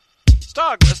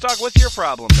Stog, what's your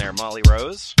problem there, Molly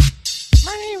Rose?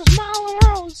 My name's Molly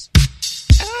Rose.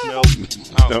 Nope.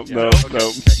 Nope.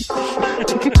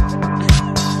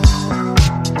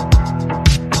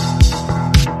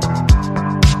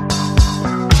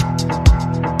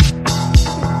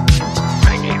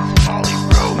 My name's Molly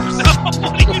Rose.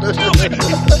 What are you doing?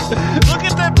 Look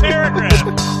at that paragraph.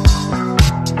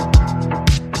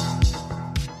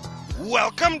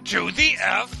 Welcome to the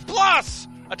F+,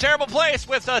 a terrible place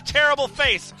with a terrible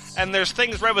face. And there's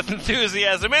things read with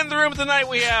enthusiasm. In the room tonight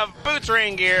we have Boots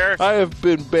Rain Gear. I have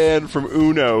been banned from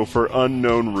Uno for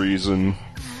unknown reason.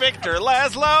 Victor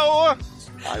Laszlo.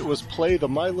 I was play the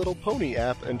My Little Pony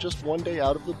app, and just one day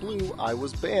out of the blue, I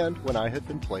was banned when I had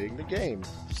been playing the game.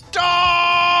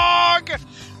 Dog!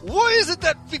 Why is it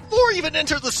that before I even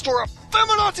enter the store, a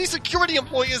feminazi security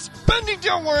employee is bending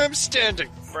down where I'm standing?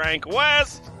 Frank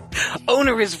West.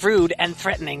 Owner is rude and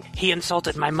threatening. He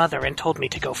insulted my mother and told me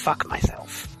to go fuck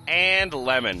myself. And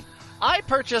Lemon. I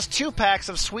purchased 2 packs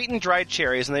of sweetened dried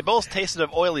cherries, and they both tasted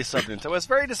of oily substance. I was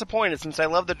very disappointed since I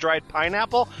love the dried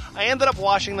pineapple. I ended up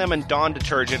washing them in Dawn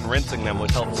detergent and rinsing them,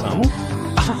 which helped some. Presumably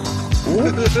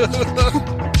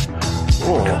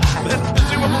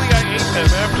I ate them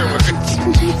afterwards.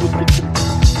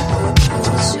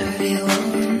 Sure you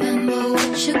won't remember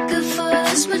what you could for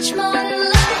this much more than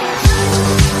life.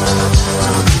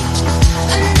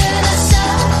 Under the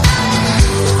sun,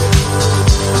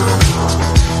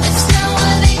 it's not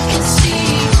what they can see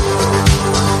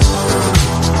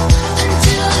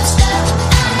until it's done.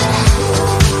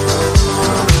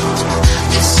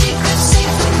 Your secret's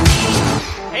safe with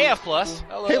me. Hey, F+.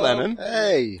 Hello. Hey, Lemon.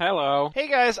 Hey! Hello. Hey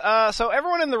guys, so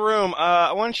everyone in the room,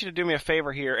 I want you to do me a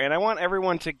favor here, and I want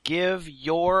everyone to give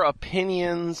your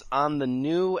opinions on the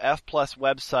new F+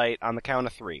 website on the count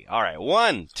of 3. Alright,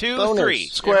 1, 2, Boners. 3.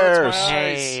 Squares.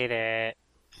 Hate it.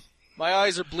 My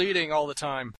eyes are bleeding all the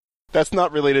time. That's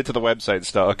not related to the website,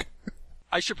 Stock.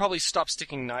 I should probably stop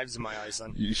sticking knives in my eyes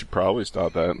then. You should probably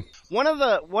stop that. One of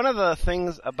the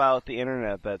things about the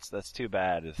internet that's too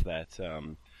bad is that,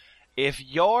 if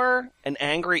you're an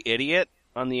angry idiot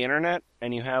on the internet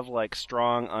and you have like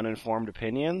strong uninformed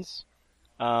opinions,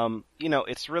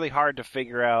 it's really hard to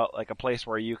figure out like a place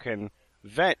where you can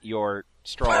vent your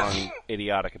strong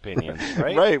idiotic opinions,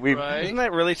 right? Right. Isn't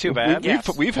that really too bad?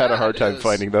 We've had a hard time is.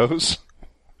 finding those.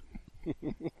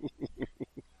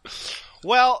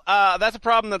 Well, that's a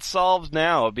problem that's solved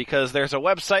now because there's a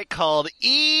website called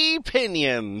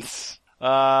Pinions.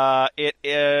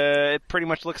 It pretty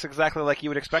much looks exactly like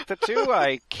you would expect it to.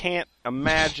 I can't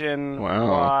imagine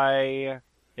why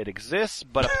it exists,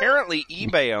 but apparently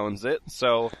eBay owns it,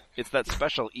 so it's that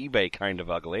special eBay kind of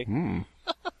ugly.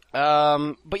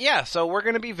 But yeah, so we're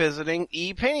going to be visiting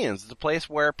ePinions. It's a place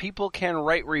where people can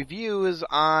write reviews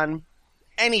on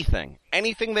anything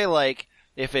they like.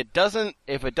 If it doesn't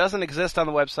exist on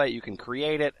the website, you can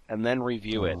create it and then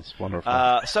review it. That's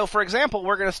wonderful. So, for example,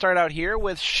 we're going to start out here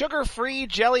with sugar-free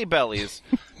Jelly Bellies.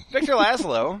 Victor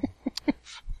Laszlo.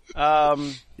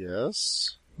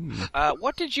 Yes?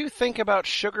 What did you think about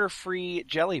sugar-free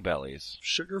Jelly Bellies?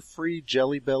 Sugar-free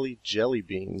Jelly Belly jelly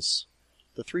beans.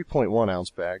 The 3.1 ounce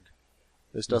bag.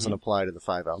 This doesn't apply to the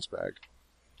 5 ounce bag.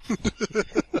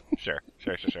 Sure.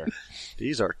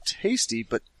 These are tasty,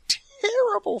 but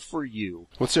terrible for you.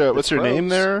 What's your name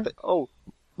there? Oh,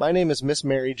 my name is Miss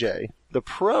Mary J. The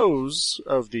pros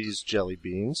of these jelly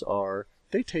beans are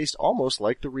they taste almost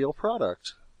like the real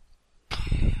product.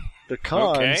 The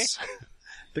cons, Okay.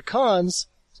 The cons,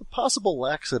 it's a possible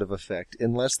laxative effect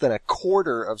in less than a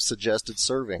quarter of suggested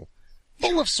serving.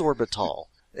 Full of sorbitol.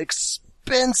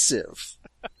 Expensive.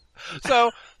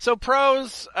 So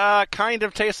pros, kind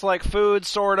of taste like food,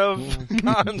 sort of.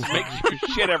 Cons makes you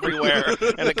shit everywhere,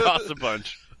 and it costs a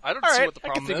bunch. I don't All see right, what the I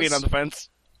can problem see is. being on the fence.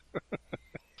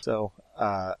 So,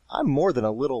 I'm more than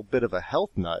a little bit of a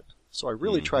health nut, so I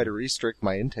really try to restrict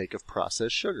my intake of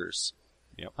processed sugars.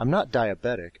 Yep. I'm not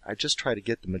diabetic, I just try to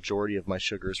get the majority of my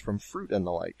sugars from fruit and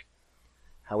the like.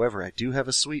 However, I do have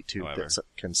a sweet tooth that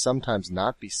can sometimes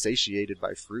not be satiated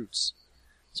by fruits.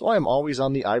 So I am always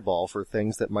on the eyeball for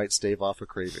things that might stave off a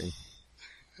craving.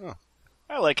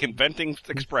 I like inventing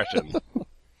expressions.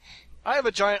 I have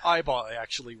a giant eyeball I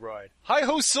actually ride.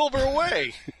 Hi-ho, silver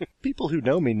away! People who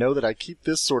know me know that I keep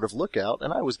this sort of lookout,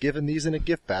 and I was given these in a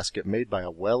gift basket made by a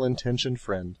well-intentioned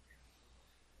friend.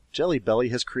 Jelly Belly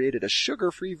has created a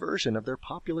sugar-free version of their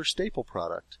popular staple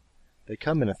product. They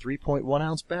come in a 3.1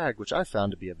 ounce bag, which I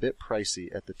found to be a bit pricey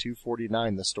at the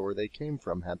 $2.49 the store they came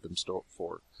from had them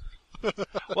for.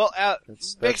 Well,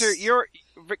 Victor,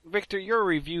 your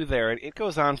review there, it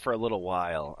goes on for a little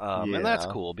while, and that's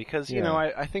cool because you know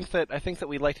I think that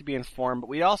we'd like to be informed, but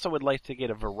we also would like to get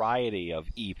a variety of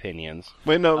opinions.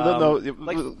 Wait, no.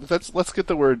 Let's get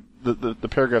the word the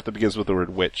paragraph that begins with the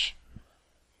word which.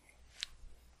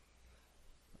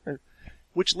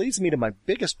 Which leads me to my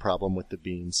biggest problem with the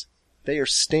beans. They are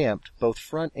stamped, both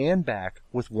front and back,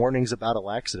 with warnings about a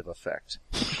laxative effect.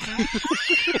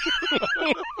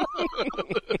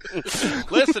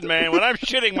 Listen, man, when I'm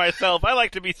shitting myself, I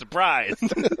like to be surprised.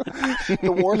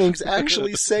 The warnings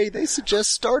actually say they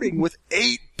suggest starting with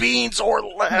 8 beans or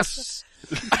less.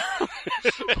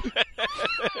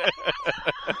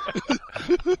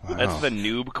 That's the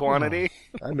noob quantity.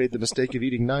 I made the mistake of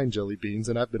eating 9 jelly beans,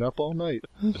 and I've been up all night.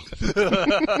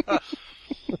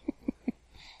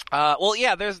 Well,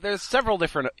 yeah, there's several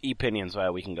different opinions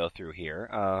we can go through here.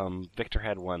 Victor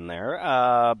had one there,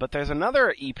 but there's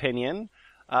another opinion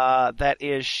that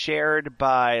is shared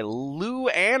by Lou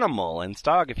Animal. And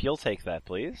Stog, if you'll take that,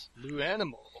 please. Lou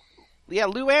Animal. Yeah,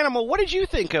 Lou Animal, what did you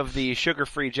think of the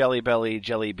sugar-free Jelly Belly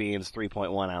Jelly Beans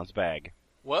 3.1 ounce bag?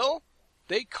 Well,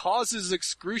 they causes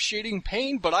excruciating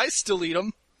pain, but I still eat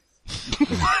them.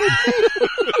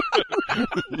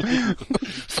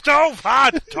 Stove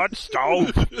hot! Touch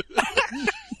stove!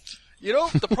 You know,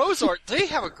 the pros are, they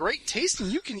have a great taste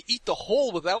and you can eat the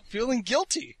whole without feeling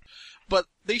guilty. But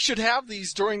they should have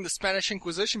these during the Spanish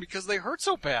Inquisition because they hurt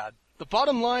so bad. The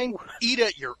bottom line, eat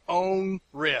at your own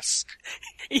risk.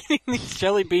 Eating these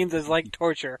jelly beans is like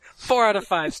torture. 4 out of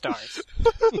 5 stars.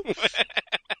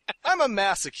 I'm a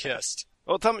masochist.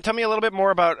 Well, tell me a little bit more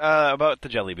about the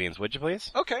jelly beans, would you please?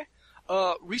 Okay.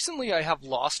 Recently I have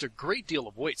lost a great deal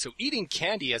of weight, so eating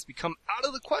candy has become out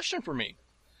of the question for me.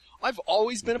 I've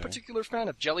always been a particular fan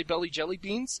of Jelly Belly jelly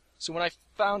beans, so when I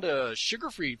found a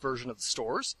sugar-free version of the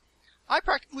stores, I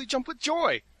practically jumped with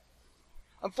joy.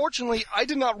 Unfortunately, I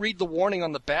did not read the warning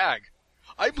on the bag.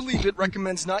 I believe it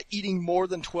recommends not eating more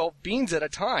than 12 beans at a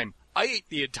time. I ate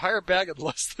the entire bag in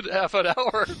less than half an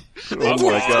hour. Oh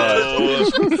my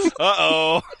god.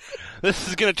 Uh-oh. This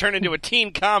is going to turn into a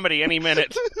teen comedy any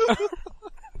minute.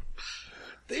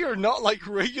 They are not like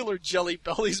regular Jelly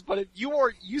Bellies, but if you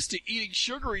are used to eating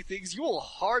sugary things, you will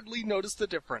hardly notice the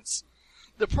difference.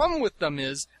 The problem with them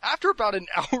is, after about an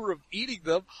hour of eating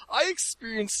them, I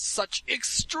experienced such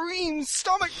extreme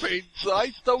stomach pain that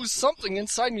I thought something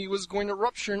inside me was going to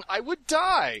rupture and I would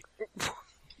die.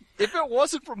 If it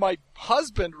wasn't for my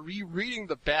husband rereading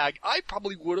the bag, I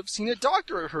probably would have seen a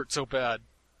doctor. It hurt so bad.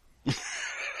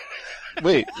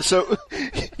 Wait, so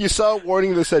you saw a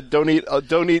warning that said don't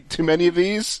eat too many of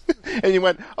these, and you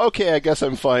went, okay, I guess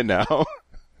I'm fine now.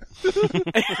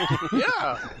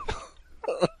 Yeah.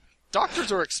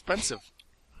 Doctors are expensive.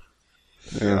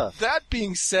 Yeah. That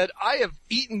being said, I have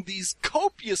eaten these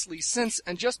copiously since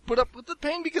and just put up with the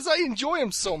pain because I enjoy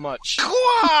them so much.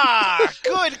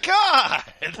 Good God!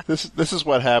 This is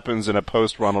what happens in a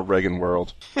post-Ronald Reagan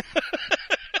world.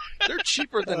 They're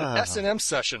cheaper than S&M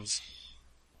sessions.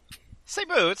 Say,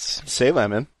 Boots. Say,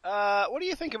 Lemon. What do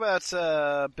you think about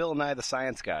Bill Nye the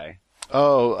Science Guy?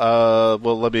 Oh,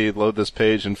 well, let me load this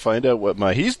page and find out what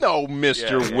my... He's no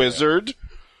Mr. Wizard!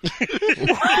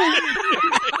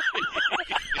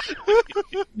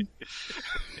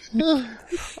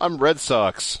 I'm Red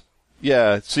Sox.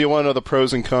 Yeah, so you want to know the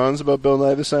pros and cons about Bill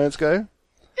Nye the Science Guy?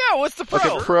 Yeah, what's the pro?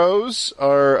 Okay, pros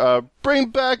are bring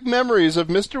back memories of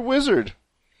Mr. Wizard.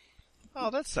 Oh,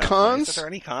 that sounds cons? nice. Are there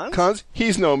any cons? Cons?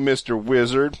 He's no Mr.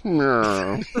 Wizard.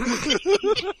 No.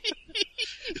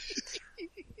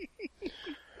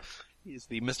 He's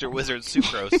the Mr. Wizard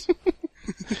Sucrose.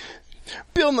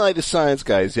 Bill Nye the Science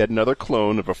Guy is yet another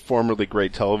clone of a formerly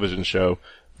great television show.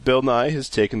 Bill Nye has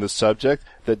taken the subject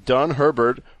that Don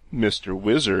Herbert, Mr.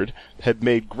 Wizard, had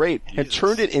made great and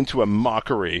turned it into a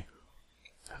mockery.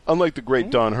 Unlike the great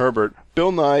Don Herbert,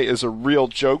 Bill Nye is a real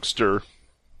jokester.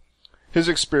 His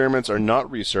experiments are not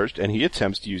researched, and he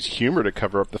attempts to use humor to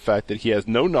cover up the fact that he has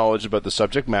no knowledge about the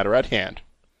subject matter at hand.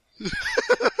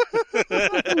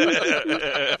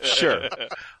 Sure.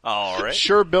 All right.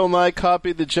 Sure, Bill Nye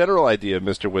copied the general idea of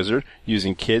Mr. Wizard,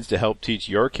 using kids to help teach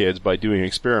your kids by doing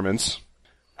experiments.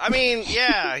 I mean,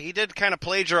 yeah, he did kind of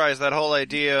plagiarize that whole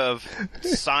idea of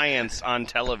science on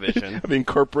television. Of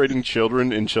incorporating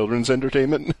children in children's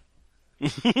entertainment.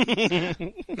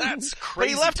 That's crazy. But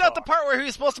he left out the part where he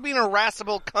was supposed to be an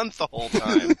irascible cunt the whole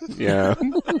time. Yeah.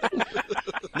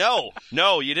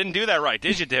 No, you didn't do that right,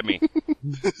 did you, Dimmy?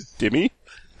 Dimmy?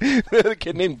 The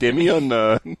kid named Dimmy on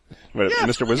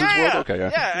Mr. Wizard's World? Okay, yeah.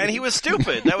 Yeah, and he was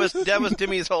stupid. That was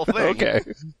Dimmy's whole thing. Okay.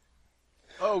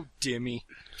 Oh, Dimmy.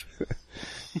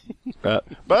 But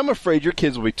I'm afraid your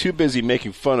kids will be too busy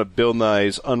making fun of Bill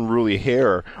Nye's unruly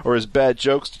hair or his bad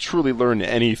jokes to truly learn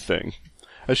anything.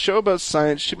 A show about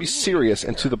science should be serious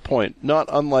and to the point, not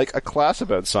unlike a class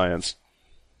about science.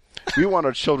 We want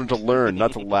our children to learn,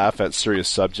 not to laugh at serious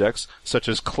subjects, such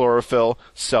as chlorophyll,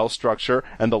 cell structure,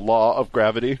 and the law of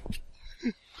gravity.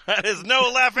 That is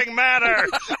no laughing matter!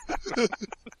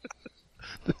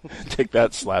 Take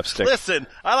that, slapstick. Listen,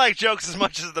 I like jokes as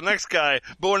much as the next guy,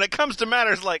 but when it comes to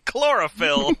matters like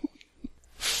chlorophyll...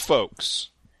 Folks,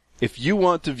 if you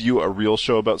want to view a real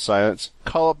show about science,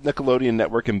 call up Nickelodeon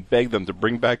Network and beg them to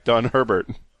bring back Don Herbert.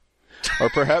 Or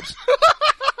perhaps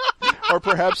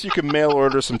you can mail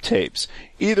order some tapes.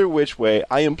 Either which way,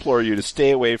 I implore you to stay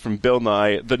away from Bill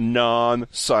Nye, the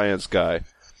non-science guy.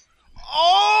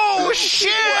 Oh,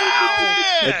 shit!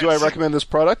 And do I recommend this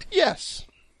product? Yes.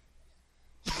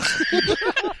 You know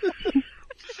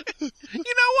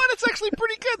what? It's actually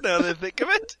pretty good now that I think of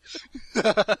it.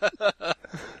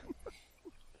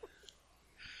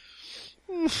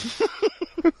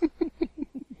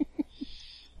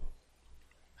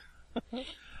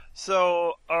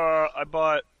 So, I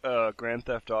bought Grand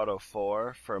Theft Auto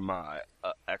 4 for my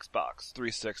Xbox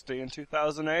 360 in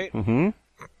 2008. Mm-hmm.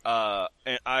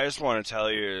 And I just want to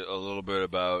tell you a little bit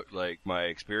about, like, my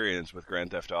experience with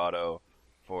Grand Theft Auto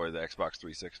for the Xbox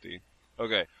 360.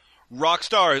 Okay.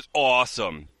 Rockstar is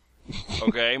awesome.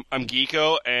 Okay? I'm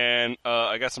Geeko, and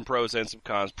I got some pros and some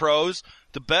cons. Pros,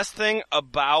 the best thing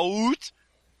about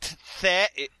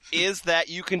that is that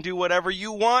you can do whatever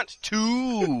you want to.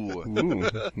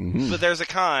 Mm-hmm. But there's a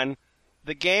con.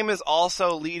 The game is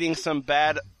also leading some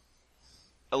bad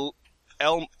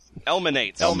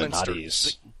Elminatis.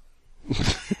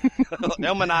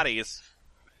 Elminatis.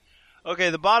 Okay,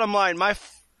 the bottom line, my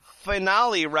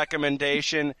finale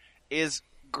recommendation is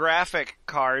graphic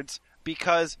cards,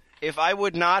 because if I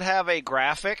would not have a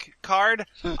graphic card,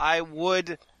 I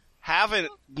would haven't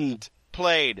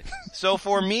played. So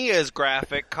for me as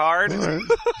graphic card...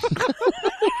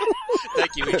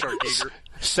 Thank you, H.R. Giger.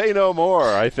 Say no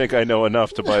more. I think I know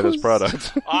enough to buy this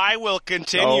product. I will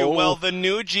continue. Oh. Well, the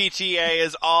new GTA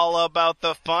is all about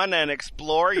the fun and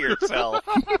explore yourself.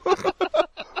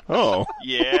 Oh.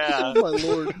 Yeah. Oh, my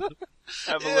Lord.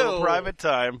 Have a little private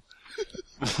time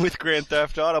with Grand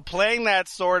Theft Auto. Playing that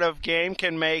sort of game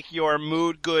can make your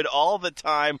mood good all the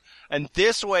time, and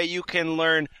this way you can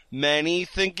learn many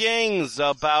things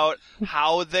about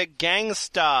how the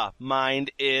gangsta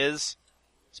mind is,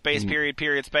 space,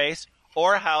 period, space,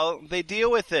 or how they deal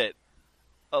with it,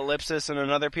 ellipsis and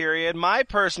another period. My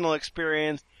personal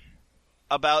experience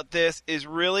about this is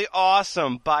really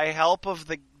awesome. By help of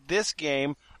this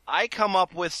game, I come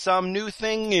up with some new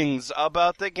things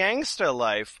about the gangster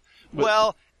life.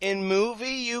 Well, in movie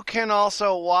you can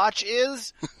also watch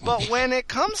but when it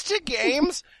comes to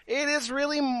games, it is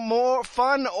really more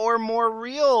fun or more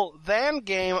real than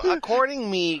game,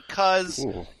 according me, because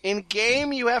in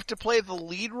game you have to play the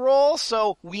lead role,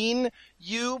 so when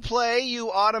you play,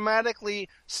 you automatically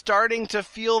starting to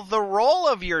feel the role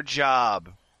of your job.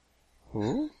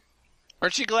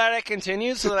 Aren't you glad I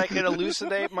continued so that I could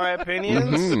elucidate my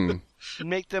opinions and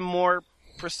make them more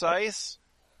precise?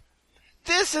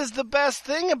 This is the best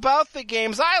thing about the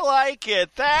games. I like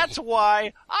it. That's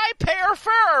why I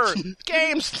prefer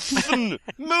games,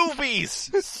 movies.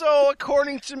 So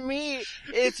according to me,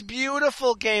 it's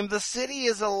beautiful game. The city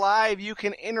is alive. You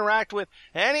can interact with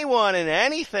anyone and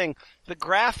anything. The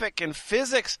graphic and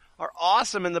physics are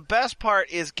awesome, and the best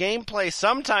part is gameplay.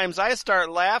 Sometimes I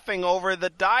start laughing over the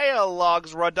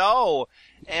dialogues, Rado,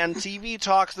 and TV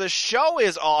talks. The show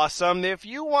is awesome. If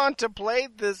you want to play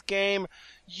this game,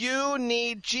 you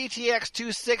need GTX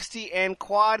 260 and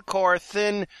quad core,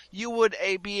 then you would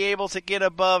be able to get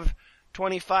above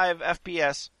 25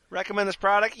 FPS. Recommend this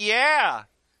product? Yeah!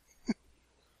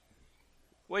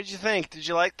 What did you think? Did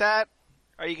you like that?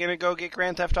 Are you going to go get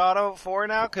Grand Theft Auto 4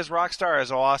 now? Because Rockstar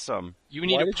is awesome. You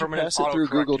need Why a did you permanent pass it through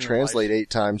Google Translate 8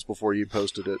 times before you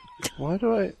posted it? Why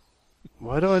do I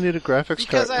need a graphics card?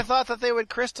 Because I thought that they would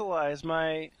crystallize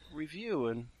my review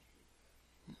and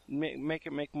make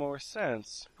it make more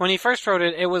sense. When he first wrote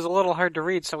it, it was a little hard to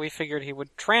read, so we figured he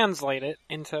would translate it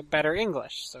into better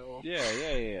English. So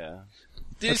yeah.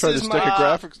 I tried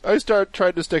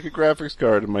to stick a graphics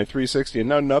card in my 360, and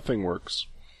now nothing works.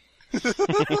 How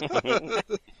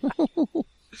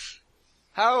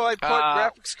do I put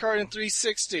graphics card in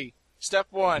 360? Step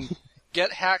 1,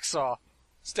 get Hacksaw.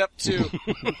 Step 2,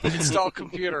 install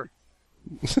computer.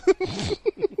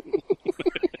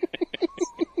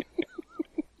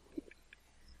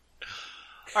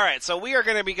 All right, so we are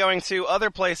going to be going to other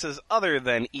places other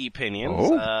than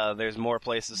Pinions. There's more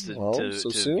places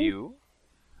to soon? view.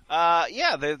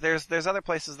 Yeah, there's other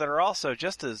places that are also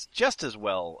just as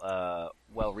well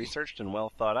researched and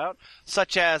well thought out,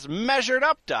 such as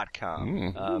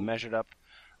MeasuredUp.com. Measured Up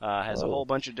has a whole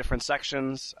bunch of different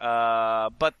sections,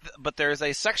 but there's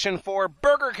a section for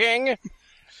Burger King,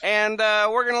 and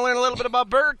we're going to learn a little bit about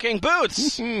Burger King.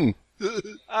 Boots, your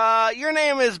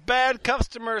name is Bad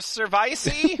Customer Service.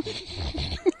 His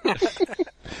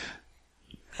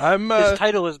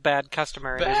title is Bad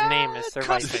Customer, and his name is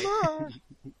Service.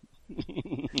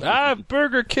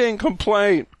 Burger King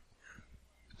complaint.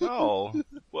 Oh,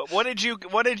 what did you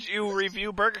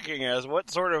review Burger King as? What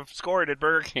sort of score did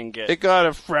Burger King get? It got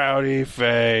a frowny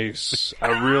face,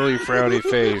 a really frowny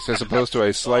face, as opposed to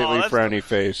a slightly frowny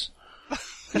face.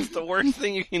 That's the worst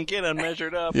thing you can get on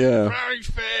Measured Up. Yeah. Frowny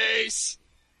face.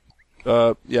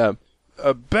 Yeah.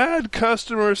 A bad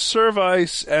customer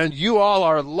service, and you all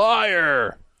are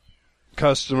liar.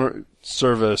 Customer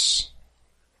service.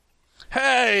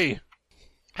 Hey!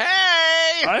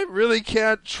 I really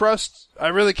can't trust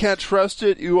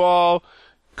it, you all.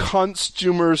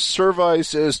 Consumer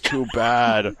service is too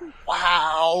bad.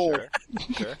 Wow.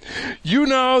 Sure. You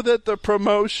know that the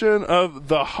promotion of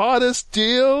the hottest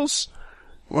deals?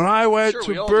 When I went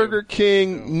to Burger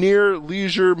King near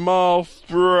Leisure Mall,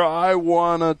 I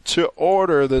wanted to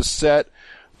order the set,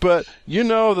 but you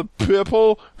know the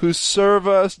people who serve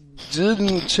us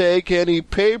didn't take any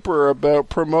paper about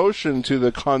promotion to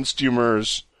the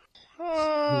consumers.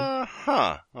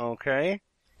 Okay.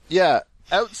 Yeah,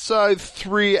 outside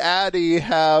 3 Addy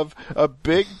have a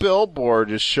big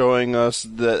billboard is showing us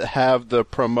that have the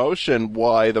promotion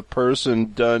why the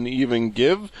person doesn't even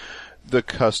give the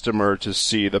customer to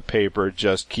see the paper,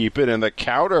 just keep it in the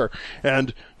counter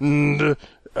and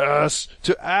us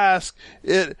to ask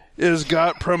it is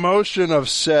got promotion of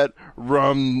set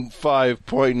rum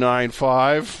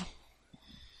 5.95.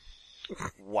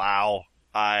 Wow.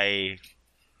 I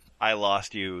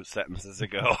lost you sentences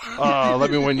ago. Oh, let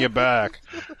me win you back.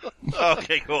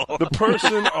 Okay, cool. The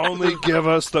person only give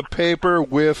us the paper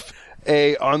with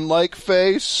a unlike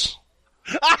face.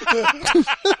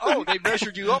 Oh, they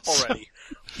measured you up already.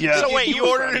 Yeah. So wait, you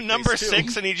ordered a number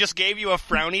 6 and he just gave you a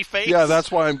frowny face? Yeah,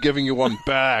 that's why I'm giving you one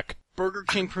back. Burger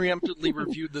King preemptively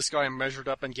reviewed this guy and measured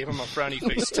up and gave him a frowny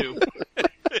face too.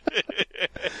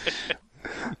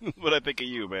 What I think of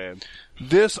you, man?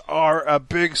 This are a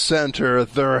big center.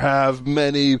 There have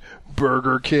many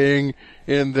Burger King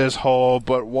in this hole,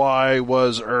 but why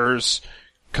was Earth's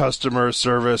customer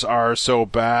service are so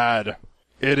bad?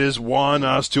 It is want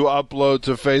us to upload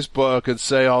to Facebook and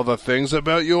say all the things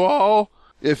about you all.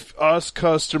 If us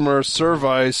customer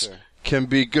service can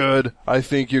be good, I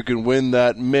think you can win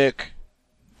that Mick,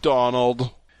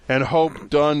 Donald, and hope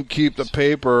Dunn keep the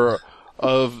paper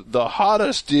of the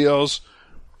hottest deals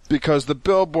because the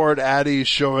billboard Addy's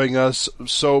showing us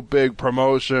so big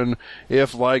promotion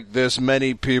if like this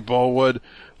many people would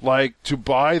like to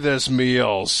buy this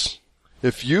meals.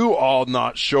 If you all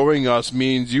not showing us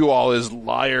means you all is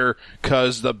liar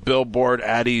 'cause the billboard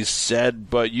Addy said,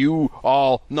 but you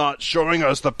all not showing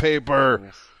us the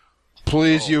paper.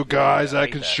 Please, you guys, I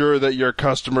can sure that your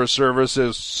customer service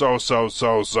is so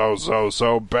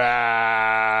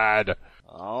bad.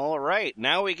 All right,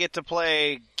 now we get to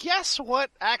play Guess What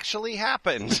Actually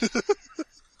Happened.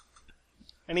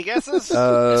 Any guesses?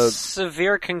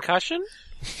 Severe concussion?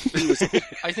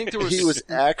 I think there was... He was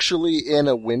actually in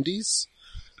a Wendy's.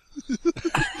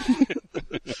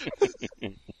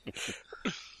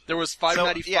 There was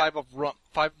 $5.95 of rum,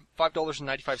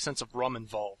 $5.95 of rum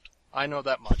involved. I know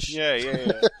that much. Yeah.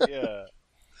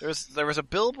 There was a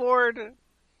billboard.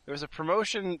 There was a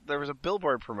promotion. There was a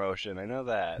billboard promotion. I know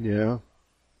that. Yeah.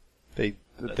 They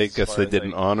guess they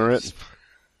didn't honor it.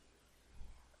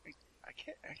 I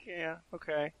can't. Yeah.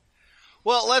 Okay.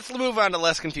 Well, let's move on to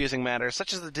less confusing matters,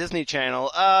 such as the Disney Channel.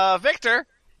 Victor.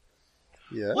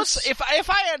 Yes.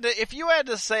 If you had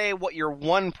to say what your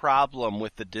one problem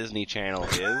with the Disney Channel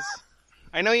is,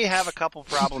 I know you have a couple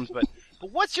problems, but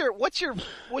what's your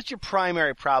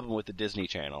primary problem with the Disney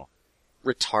Channel?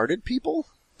 Retarded people?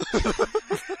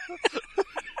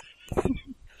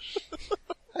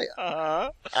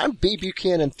 I'm B.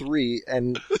 Buchanan 3,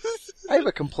 and I have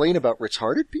a complaint about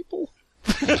retarded people?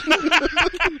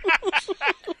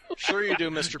 Sure you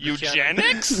do, Mr. Buchanan.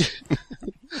 Eugenics?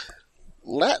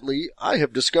 Lately, I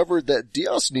have discovered that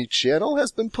Disney Channel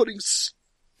has been putting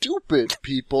stupid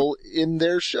people in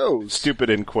their shows. Stupid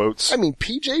in quotes. I mean,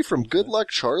 PJ from Good Luck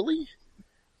Charlie,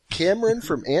 Cameron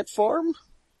from Ant Farm,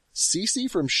 Cece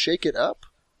from Shake It Up,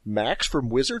 Max from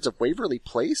Wizards of Waverly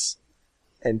Place,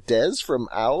 and Dez from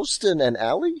Austin and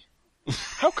Alley?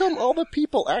 How come all the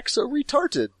people act so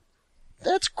retarded?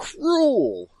 That's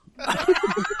cruel.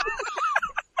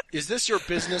 Is this your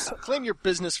business? Claim your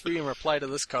business free and reply to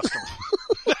this customer.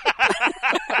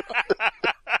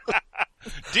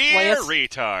 Dear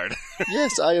retard.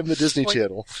 Yes, I am the Disney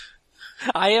Channel.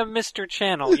 I am Mr.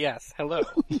 Channel, yes. Hello.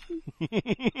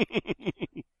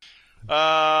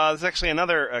 There's actually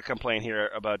another complaint here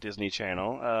about Disney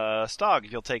Channel. Stog,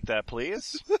 if you'll take that,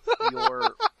 please.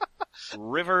 Your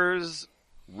Rivers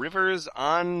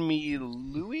on Me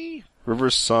Louie?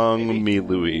 Rivers Song Me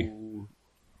Louie.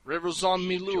 Rivers on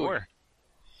Me Louie. Sure.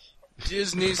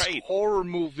 Disney's Right. horror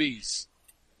movies.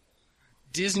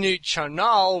 Disney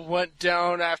Channel went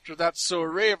down after That's So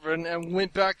Raven and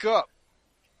went back up.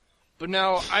 But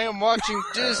now I am watching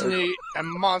Disney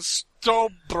and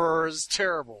Monstober is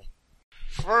terrible.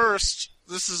 First,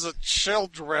 this is a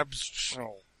children's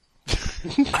show.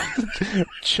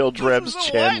 Childrebs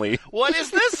Chanley. What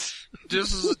is this?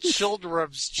 This is a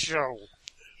children's show.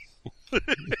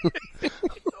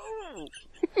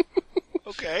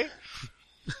 Okay.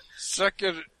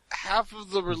 Second, half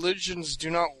of the religions do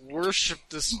not worship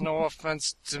this, no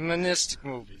offense, demonistic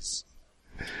movies.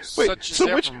 Wait, such as so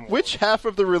Evermore. which half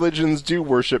of the religions do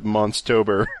worship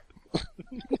Monstober?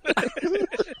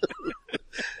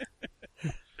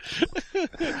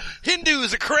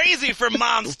 Hindus are crazy for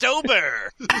Monstober.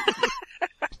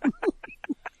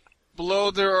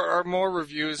 Below there are more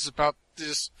reviews about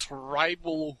this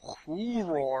tribal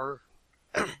horror.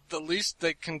 The least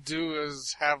they can do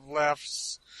is have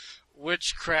left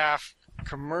witchcraft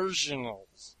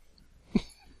commercials.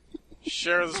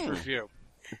 Share this review.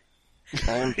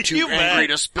 I'm too You angry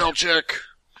bet. to spell check.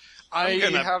 I'm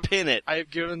gonna pin it. I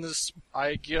give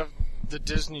the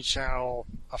Disney Channel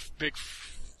a big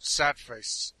sad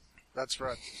face. That's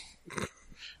right.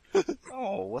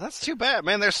 Oh, well, that's too bad,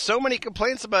 man. There's so many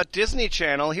complaints about Disney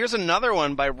Channel. Here's another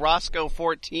one by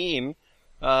Roscoe14.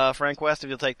 Frank West, if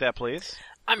you'll take that, please.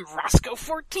 I'm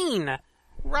Roscoe14.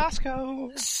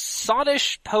 Roscoe.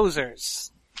 Sottish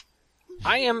posers.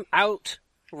 I am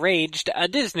outraged a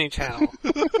Disney Channel.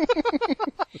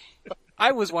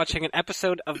 I was watching an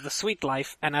episode of The Sweet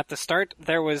Life, and at the start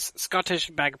there was Scottish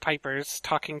bagpipers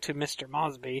talking to Mr.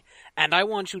 Mosby, and I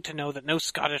want you to know that no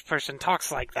Scottish person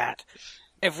talks like that.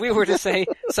 If we were to say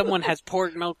someone has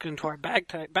poured milk into our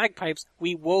bagpipes,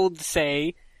 we would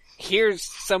say, here's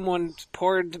someone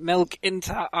poured milk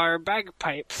into our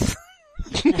bagpipes.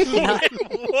 What?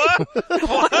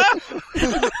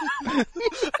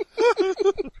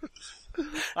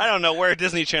 I don't know where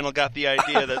Disney Channel got the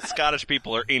idea that Scottish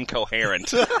people are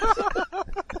incoherent.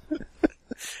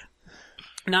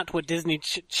 Not what Disney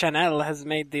Channel has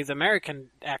made these American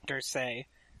actors say.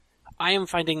 I am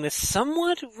finding this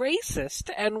somewhat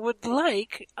racist and would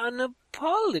like an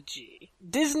apology.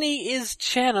 Disney's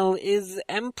channel is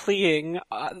employing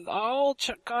all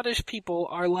Scottish people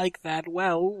are like that.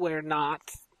 Well, we're not.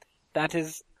 That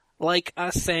is like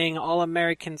us saying all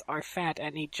Americans are fat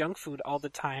and eat junk food all the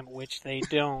time, which they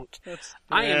don't.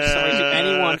 I am sorry to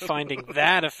anyone finding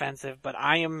that offensive, but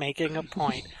I am making a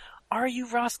point. Are you,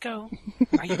 Roscoe?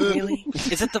 Are you really?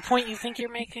 Is it the point you think you're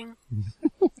making?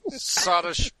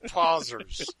 Scottish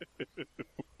pausers.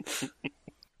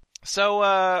 So,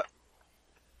 I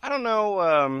don't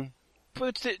know,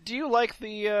 but do you like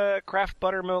the Kraft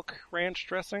Buttermilk Ranch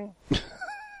dressing?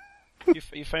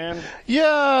 You fan?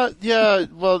 Yeah.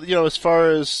 Well, as far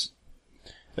as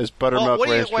buttermilk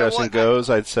ranch dressing goes,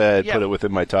 I'd say I'd put it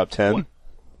within my top 10.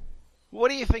 What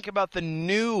do you think about the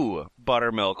new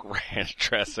buttermilk ranch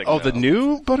dressing? Oh, though? the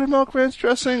new buttermilk ranch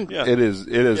dressing? Yeah. It is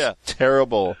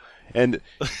terrible. And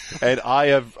I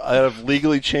have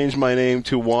legally changed my name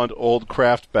to Want Old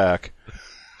Kraft back.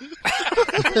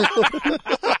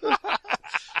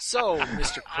 So,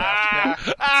 Mr.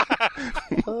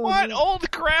 Kraftback. What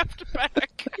old Kraft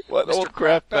back? What Mr. old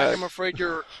Kraft back? I'm afraid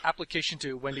your application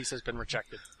to Wendy's has been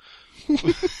rejected.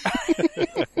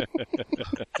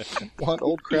 Want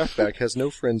Old Craftback has no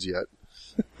friends yet.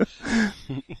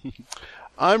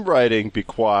 I'm writing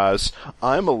because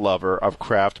I'm a lover of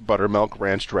Kraft Buttermilk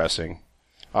Ranch dressing.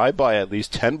 I buy at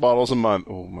least 10 bottles a month.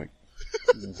 Oh my.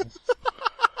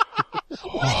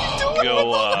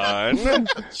 Go on.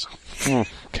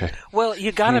 Okay. Well,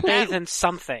 you gotta bathe in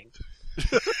something.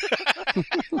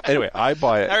 Anyway, I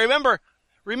buy it. Now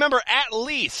remember at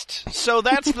least. So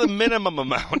that's the minimum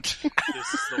amount.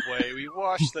 This is the way we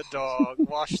wash the dog.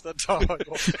 Wash the dog.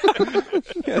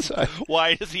 Yes,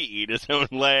 Why does he eat his own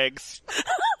legs?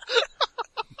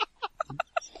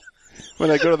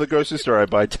 when I go to the grocery store, I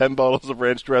buy 10 bottles of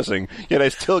ranch dressing, yet I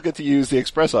still get to use the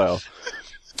express aisle.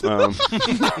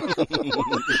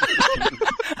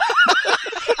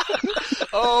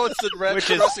 Oh, it's the red Which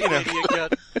is, dressing lady again.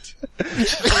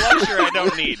 It's a luxury I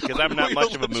don't need because I'm not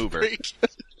much of a mover.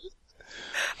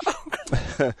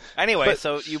 Anyway,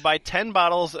 so you buy 10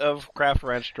 bottles of Kraft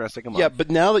Ranch dressing a month. Yeah,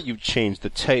 but now that you've changed the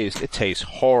taste, it tastes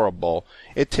horrible.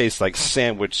 It tastes like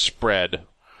sandwich spread.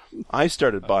 I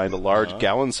started buying the large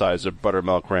gallon size of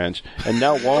Buttermilk Ranch, and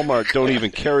now Walmart don't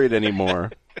even carry it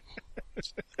anymore.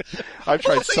 I've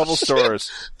tried several stores.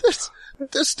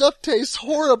 This stuff tastes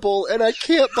horrible, and I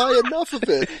can't buy enough of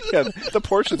it. Yeah, the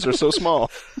portions are so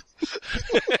small.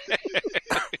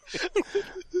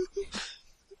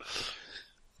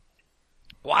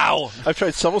 Wow. I've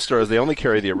tried several stores. They only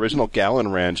carry the original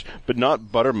gallon ranch, but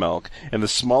not buttermilk, and the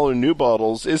smaller new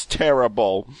bottles is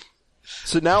terrible.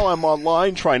 So now I'm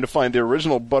online trying to find the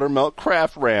original buttermilk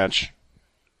Kraft Ranch.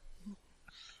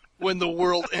 When the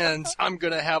world ends, I'm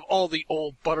going to have all the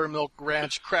old Buttermilk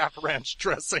Ranch, Kraft Ranch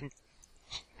dressing.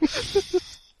 She's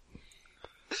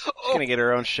gonna get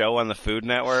her own show on the Food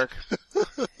Network.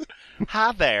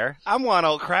 Hi there, I'm one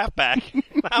old Kraft back.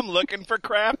 I'm looking for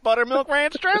Kraft Buttermilk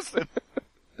Ranch dressing.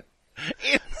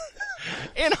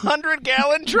 In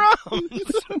 100-gallon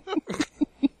drums.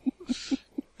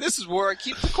 This is where I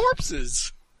keep the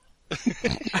corpses.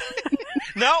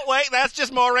 No, wait, that's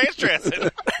just more ranch dressing.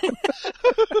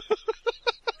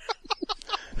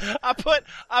 I put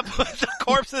the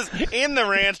corpses in the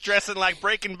ranch dressing like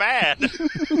Breaking Bad.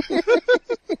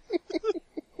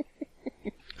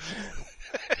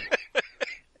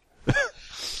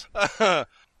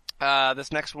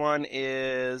 This next one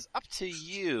is up to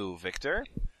you, Victor.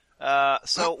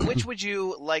 So which would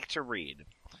you like to read?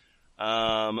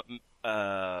 Let's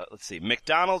see.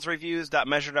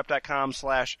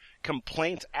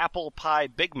 McDonald'sreviews.measuredup.com/complaint apple pie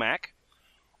Big Mac,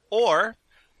 or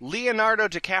Leonardo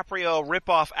DiCaprio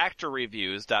ripoff actor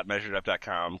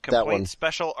reviews.measuredup.com complaint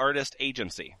special artist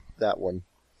agency. That one.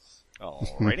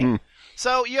 Alrighty.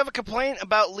 So you have a complaint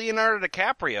about Leonardo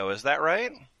DiCaprio, is that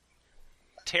right?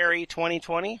 Terry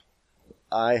 2020?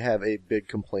 I have a big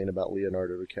complaint about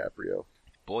Leonardo DiCaprio.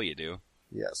 Boy, you do.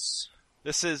 Yes.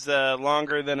 This is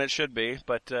longer than it should be,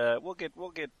 but we'll get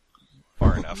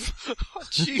far enough. Oh,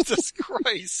 Jesus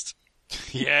Christ.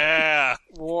 Yeah.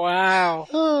 Wow.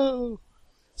 Oh.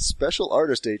 Special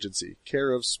Artist Agency,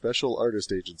 care of Special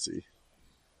Artist Agency.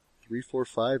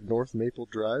 345 North Maple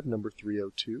Drive, number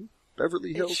 302,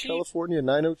 Beverly Hills, California,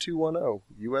 90210,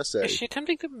 USA. Is she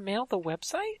attempting to mail the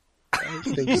website? I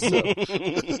think so.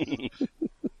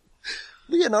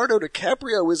 Leonardo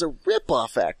DiCaprio is a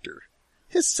rip-off actor.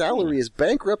 His salary is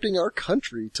bankrupting our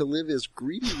country to live his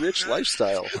greedy, rich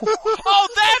lifestyle. Oh,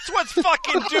 that's what's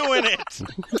fucking doing it!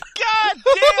 God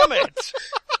damn it!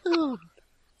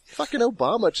 Fucking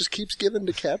Obama just keeps giving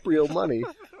DiCaprio money.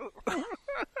 I'm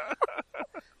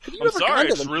sorry, I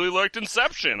just really liked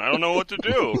Inception. I don't know what to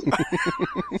do.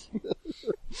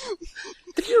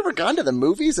 Have you ever gone to the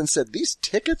movies and said, these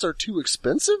tickets are too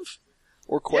expensive?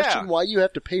 Or question why you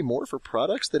have to pay more for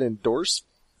products that endorse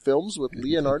films with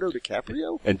Leonardo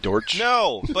DiCaprio? Endorse?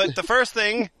 No, but the first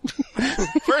thing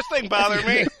bothered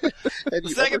me.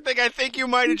 The second thing I think you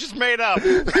might have just made up.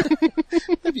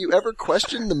 Have you ever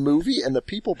questioned the movie and the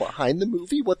people behind the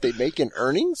movie, what they make in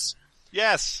earnings?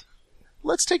 Yes.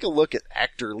 Let's take a look at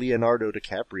actor Leonardo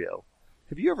DiCaprio.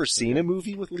 Have you ever seen a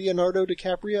movie with Leonardo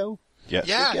DiCaprio? Yes.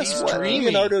 Yeah, Guess he's what? dreamy.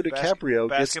 Leonardo DiCaprio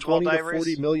gets Basketball 20 to Diaries?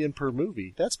 40 million per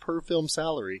movie. That's per film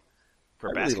salary. For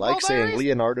I really Basketball like saying Diaries?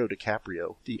 Leonardo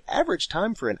DiCaprio. The average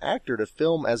time for an actor to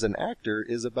film as an actor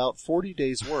is about 40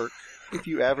 days' work. If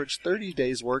you average 30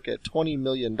 days' work at $20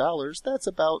 million, that's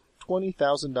about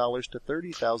 $20,000 to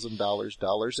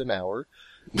 $30,000 an hour,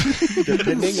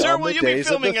 depending Sir, on will the you be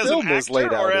days of the filming as film an is laid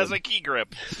actor out or in. as a key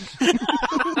grip?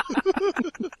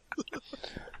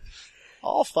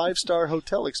 All 5-star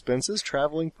hotel expenses,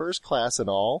 traveling first class and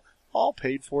all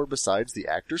paid for besides the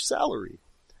actor's salary.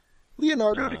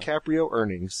 Leonardo DiCaprio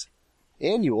earnings.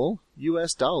 Annual,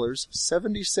 US dollars,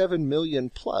 77 million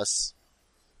plus.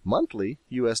 Monthly,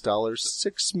 US dollars,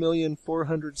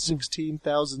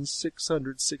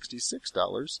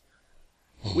 $6,416,666.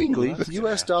 Weekly,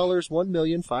 US dollars,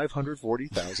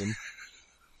 1,540,000.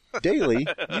 Daily,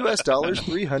 US dollars,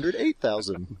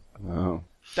 308,000. Oh.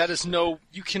 That is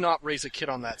you cannot raise a kid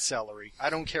on that salary. I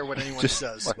don't care what anyone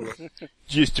says.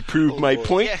 Just to prove my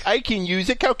point, I can use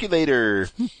a calculator.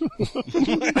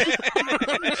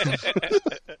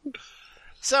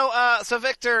 So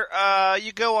Victor,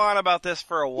 you go on about this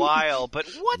for a while, but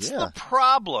what's the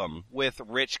problem with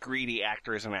rich, greedy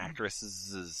actors and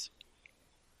actresses?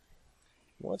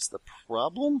 What's the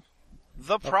problem?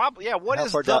 The problem? Yeah, what How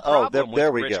is far the down? problem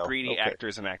There with we rich, go. greedy Okay.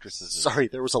 actors and actresses? Sorry,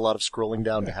 there was a lot of scrolling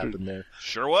down to happen there.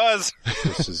 Sure was.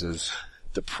 This is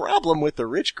The problem with the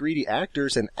rich, greedy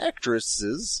actors and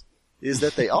actresses is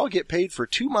that they all get paid for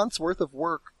 2 months' worth of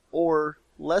work or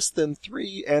Less Than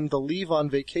 3 and The Leave on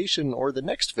Vacation or the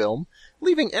next film,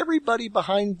 leaving everybody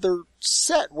behind their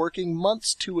set working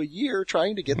months to a year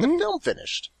trying to get the film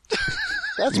finished.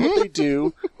 That's what they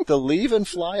do. They'll leave and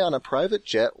fly on a private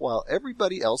jet while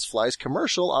everybody else flies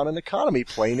commercial on an economy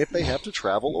plane if they have to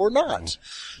travel or not.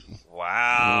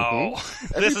 Wow.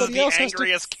 This is the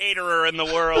angriest caterer in the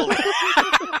world.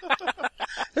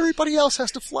 Everybody else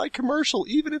has to fly commercial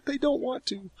even if they don't want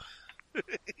to.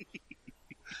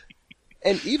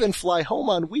 And even fly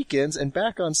home on weekends and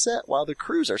back on set while the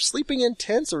crews are sleeping in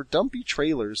tents or dumpy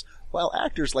trailers, while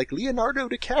actors like Leonardo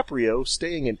DiCaprio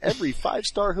staying in every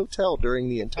 5-star hotel during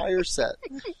the entire set.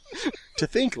 To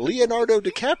think Leonardo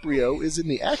DiCaprio is in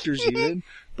the actors union,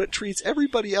 but treats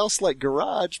everybody else like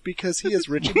garage because he is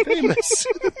rich and famous.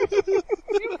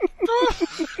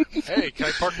 Hey, can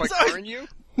I park my car in you?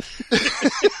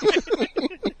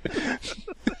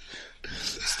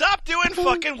 Stop doing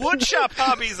fucking woodshop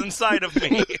hobbies inside of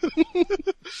me.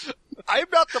 I'm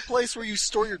not the place where you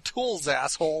store your tools,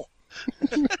 asshole.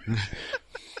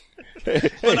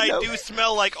 But I do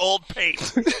smell like old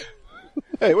paint.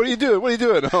 Hey, what are you doing? What are you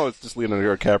doing? Oh, it's just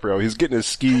Leonardo DiCaprio. He's getting his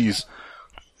skis.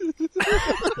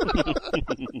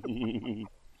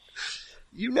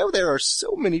 You know there are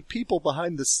so many people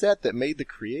behind the set that made the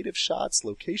creative shots,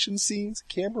 location scenes,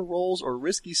 camera rolls, or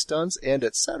risky stunts, and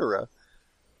etc.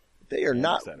 They are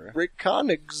not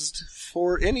recognized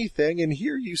for anything, and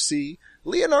here you see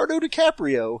Leonardo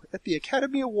DiCaprio at the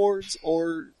Academy Awards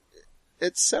or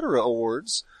etc.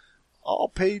 Awards, all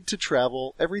paid to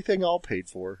travel, everything all paid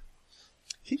for.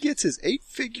 He gets his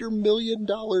 8-figure $1 million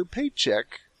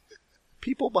paycheck.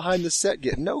 People behind the set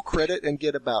get no credit and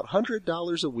get about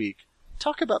 $100 a week.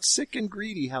 Talk about sick and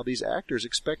greedy how these actors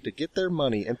expect to get their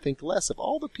money and think less of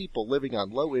all the people living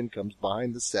on low incomes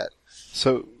behind the set.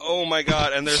 So, oh my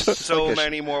god, and there's so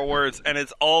many more words, and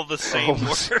it's all the same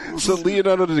words. So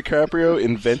Leonardo DiCaprio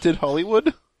invented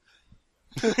Hollywood?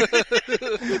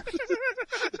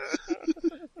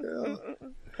 Yeah.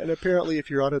 And apparently if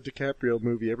you're on a DiCaprio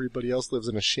movie, everybody else lives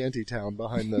in a shanty town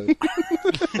behind the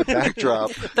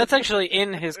backdrop. That's actually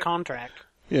in his contract.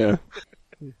 Yeah.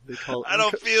 They call it, I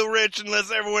don't feel rich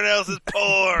unless everyone else is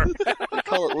poor. They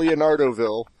call it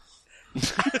Leonardoville.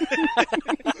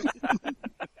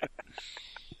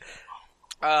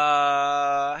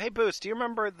 Hey Boots, do you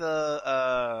remember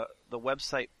the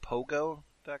website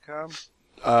Pogo.com?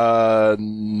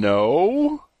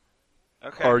 No.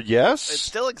 Okay. Or yes? It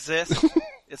still exists.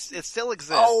 It still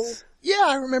exists. Oh, yeah,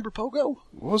 I remember Pogo.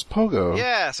 What was Pogo?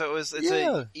 Yeah, so it's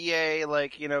a EA,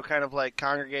 like, kind of like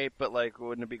Congregate, but like,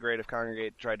 wouldn't it be great if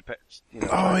Congregate tried to,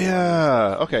 Oh,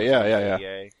 yeah. Okay, yeah.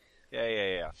 EA.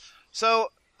 Yeah. So,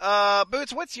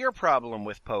 Boots, what's your problem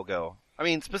with Pogo? I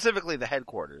mean, specifically the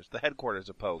headquarters of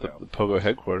Pogo. The Pogo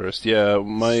headquarters. Yeah,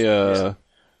 my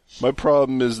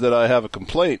problem is that I have a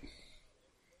complaint.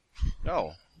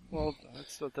 Oh, well,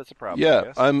 that's a problem. Yeah, I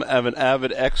guess. I'm an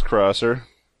avid X-crosser.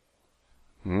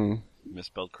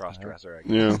 Misspelled cross-dresser, I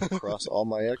guess. Yeah. Across all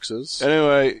my exes.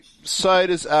 Anyway, site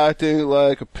is acting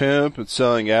like a pimp and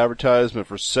selling advertisement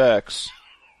for sex,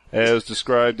 as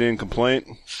described in complaint.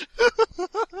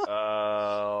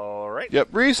 Alright. Yep,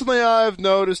 recently I've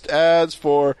noticed ads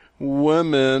for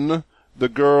women. The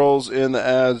girls in the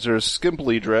ads are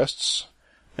skimpily dressed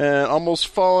and almost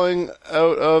falling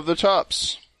out of the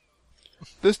tops.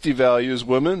 This devalues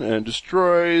women and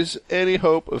destroys any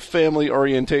hope of family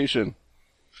orientation.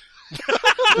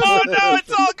 Oh no,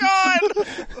 it's all gone!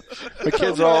 The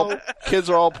kids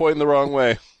are all pointing the wrong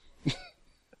way.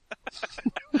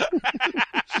 God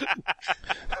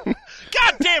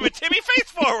damn it, Timmy,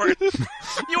 face forward!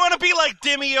 You want to be like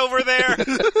Dimmy over there?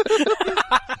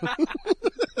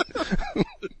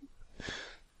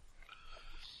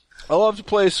 I love to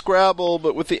play Scrabble,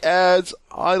 but with the ads,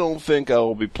 I don't think I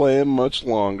will be playing much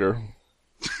longer.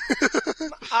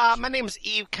 My name's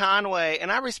Eve Conway,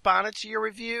 and I responded to your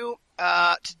review.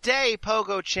 Today,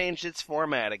 Pogo changed its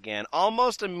format again.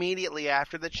 Almost immediately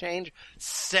after the change,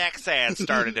 sex ads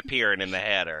started appearing in the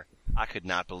header. I could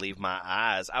not believe my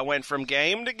eyes. I went from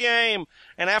game to game,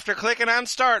 and after clicking on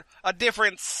start, a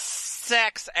different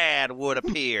sex ad would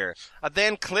appear. I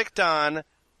then clicked on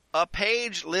a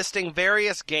page listing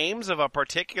various games of a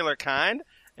particular kind,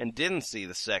 and didn't see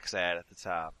the sex ad at the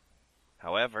top.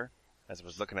 However, as I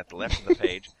was looking at the left of the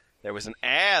page, there was an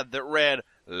ad that read,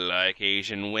 "Like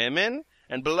Asian women?"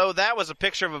 and below that was a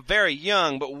picture of a very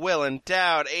young but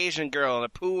well-endowed Asian girl in a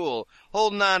pool,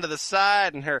 holding on to the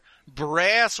side, and her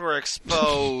breasts were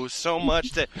exposed so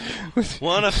much that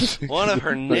one of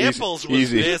her nipples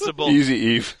was visible. Easy,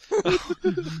 Eve.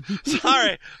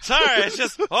 Sorry, it's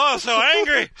just, so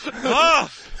angry.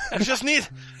 I just need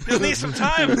some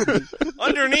time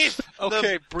underneath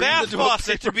the bath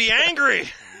faucet to be angry.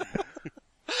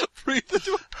 Breathe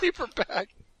into a paper bag.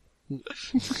 No,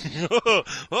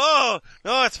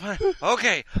 it's fine.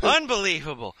 Okay,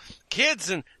 unbelievable. Kids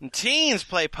and teens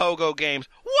play pogo games.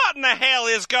 What in the hell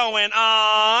is going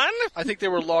on? I think they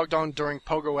were logged on during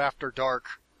Pogo After Dark.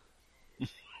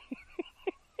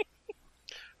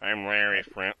 I'm Larry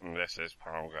Flint, and this is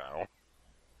Pogo.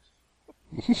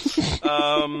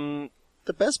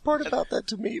 The best part about that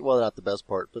to me, well, not the best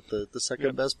part, but the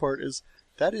second best part is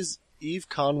that is Eve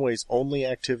Conway's only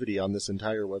activity on this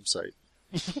entire website.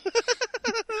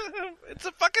 It's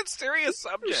a fucking serious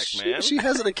subject, man. She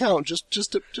has an account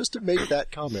just to make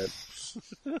that comment.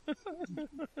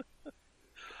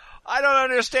 I don't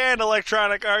understand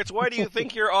Electronic Arts. Why do you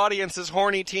think your audience is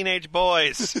horny teenage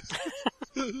boys?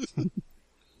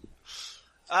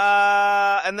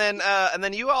 And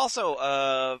then you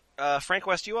also, Frank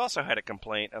West, you also had a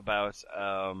complaint about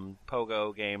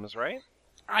pogo games, right?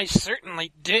 I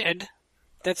certainly did.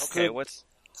 Okay,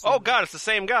 Oh God, it's the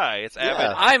same guy. It's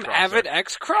Avid. I'm Avid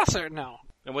X Crosser now.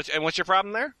 And what's your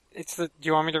problem there? It's do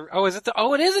you want me to? Oh, is it?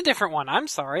 It is a different one. I'm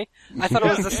sorry. I thought it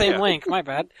was the same link. My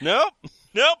bad. Nope.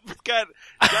 Got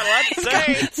a lot to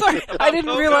say. Sorry, I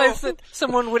didn't realize that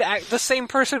someone the same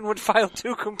person would file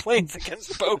 2 complaints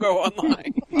against Pogo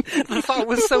Online. The thought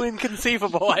was so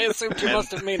inconceivable. I assumed you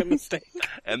must have made a mistake.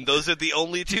 And those are the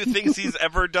only 2 things he's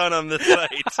ever done on this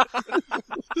site.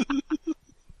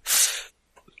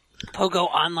 Pogo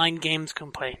Online Games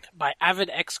complaint by Avid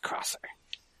X Crosser.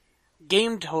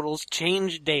 Game totals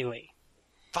change daily.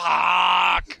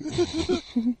 Fuck!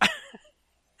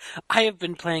 I have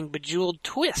been playing Bejeweled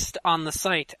Twist on the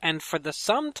site, and for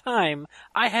some time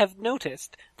I have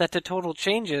noticed that the total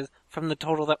changes from the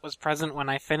total that was present when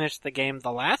I finished the game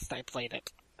the last I played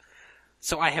it.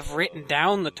 So I have written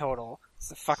down the total.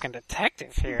 It's a fucking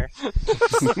detective here.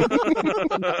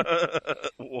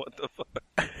 What the fuck?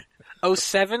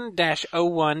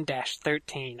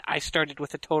 07-01-13. I started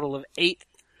with a total of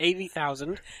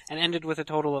 80,000 and ended with a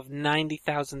total of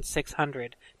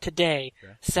 90,600. Today,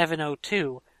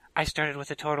 7:02, I started with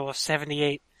a total of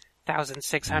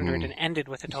 78,600 and ended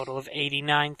with a total of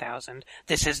 89,000.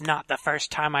 This is not the first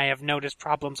time I have noticed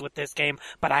problems with this game,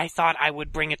 but I thought I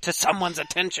would bring it to someone's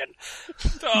attention.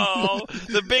 Oh,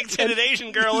 the big-titted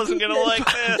Asian girl isn't going to like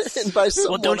this. And by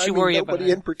someone, don't you worry about nobody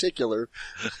it. in particular.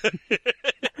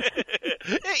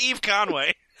 Eve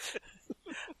Conway.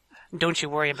 Don't you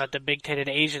worry about the big-titted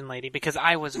Asian lady, because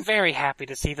I was very happy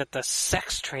to see that the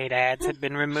sex trade ads had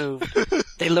been removed.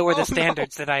 They lower the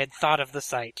standards that I had thought of the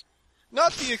site.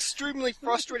 Not the extremely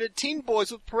frustrated teen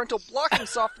boys with parental blocking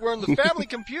software on the family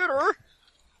computer.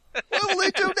 What will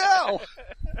they do now?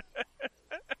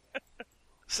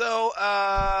 So,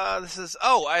 this is,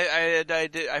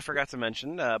 I forgot to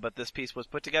mention, but this piece was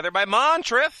put together by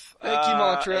Montrith. Thank you,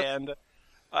 Montrith. And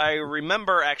I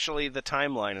remember actually the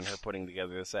timeline in her putting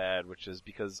together this ad, which is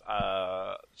because,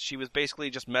 she was basically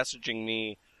just messaging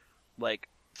me, like,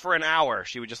 for an hour.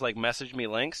 She would just, like, message me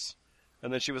links.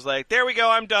 And then she was like, "There we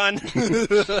go, I'm done."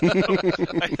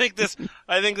 I think this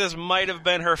might have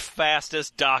been her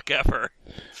fastest doc ever.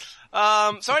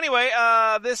 So anyway,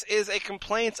 this is a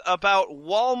complaint about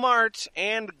Walmart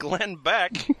and Glenn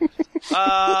Beck.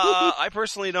 I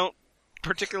personally don't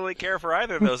particularly care for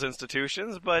either of those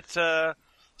institutions, but,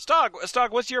 Stog,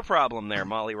 what's your problem there,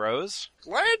 Molly Rose?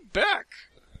 Glenn Beck.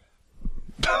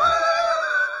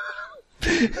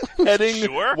 Heading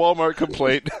Sure. Walmart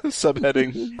complaint,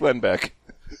 subheading Glenn Beck.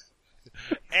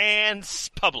 And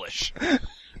publish.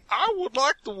 I would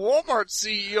like the Walmart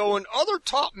CEO and other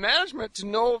top management to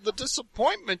know of the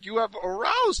disappointment you have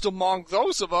aroused among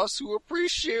those of us who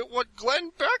appreciate what Glenn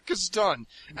Beck has done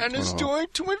and is doing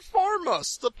to inform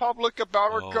us, the public,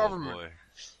 about our government. Boy.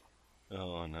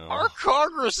 Oh, no. Our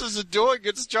Congress isn't doing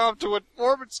its job to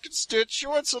inform its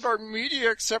constituents and our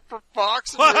media, except for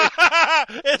Fox and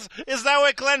Is that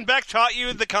what Glenn Beck taught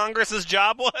you the Congress's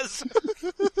job was?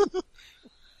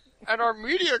 And our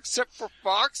media, except for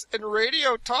Fox and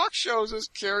radio talk shows, is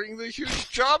carrying the huge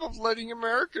job of letting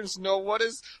Americans know what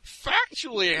is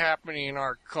factually happening in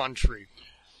our country.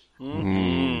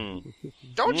 Mm-hmm.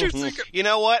 Don't you think You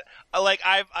know what? Like,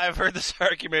 I've heard this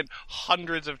argument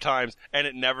hundreds of times, and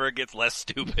it never gets less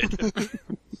stupid.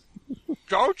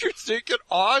 Don't you think it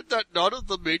odd that none of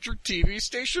the major TV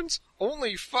stations,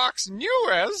 only Fox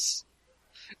News,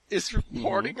 is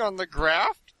reporting on the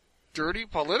graft, dirty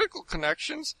political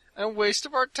connections, and waste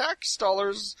of our tax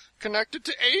dollars connected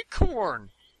to Acorn.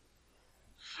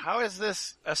 How is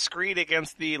this a screed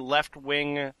against the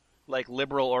left-wing,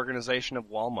 liberal organization of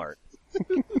Walmart?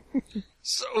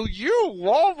 So you,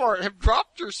 Walmart, have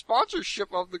dropped your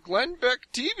sponsorship of the Glenn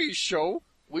Beck TV show.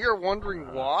 We are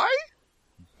wondering why?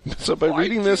 So by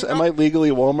reading this, am I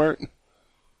legally Walmart?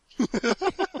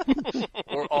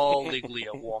 We're all legally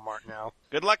at Walmart now.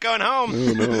 Good luck going home.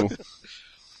 Oh, no.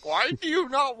 Why do you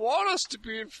not want us to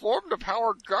be informed of how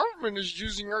our government is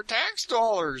using our tax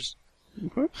dollars?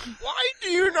 Why do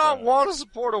you not want to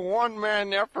support a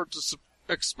one-man effort to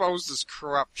expose this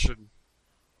corruption?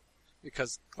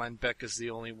 Because Glenn Beck is the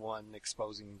only one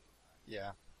exposing...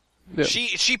 Yeah. Yeah.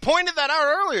 She pointed that out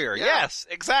earlier. Yeah. Yes,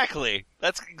 exactly.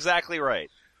 That's exactly right.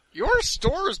 Your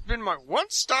store has been my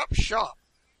one-stop shop.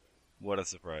 What a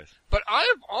surprise. But I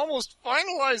have almost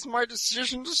finalized my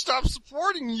decision to stop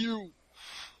supporting you.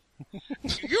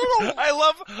 You don't... I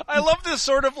love this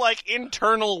sort of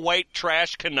internal white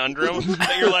trash conundrum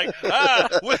that you're like,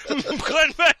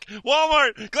 Glenn Beck,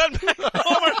 Walmart, Glenn Beck,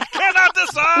 Walmart, cannot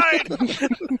decide.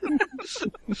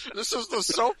 This is the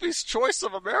Sophie's Choice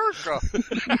of America.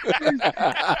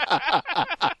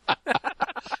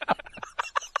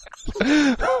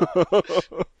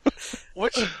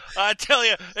 Which, I tell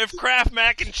you, if Kraft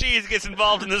Mac and Cheese gets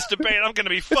involved in this debate, I'm gonna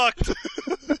be fucked.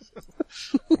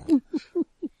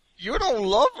 You don't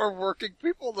love our working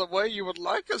people the way you would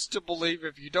like us to believe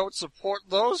if you don't support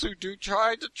those who do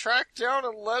try to track down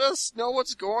and let us know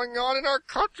what's going on in our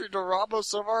country to rob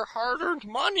us of our hard-earned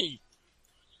money.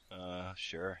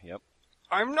 Sure, yep.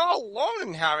 I'm not alone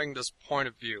in having this point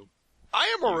of view. I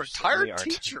am a retired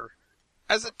teacher.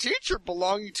 As a teacher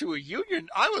belonging to a union,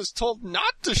 I was told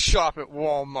not to shop at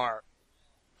Walmart.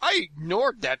 I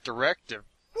ignored that directive.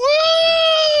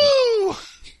 Woo!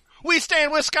 We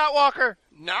stand with Scott Walker.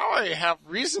 Now I have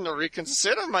reason to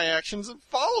reconsider my actions and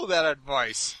follow that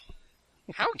advice.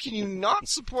 How can you not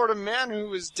support a man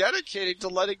who is dedicated to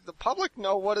letting the public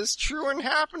know what is true and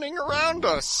happening around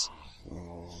us?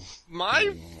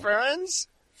 My friends,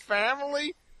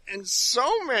 family, and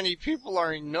so many people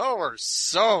I know are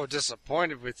so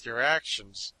disappointed with your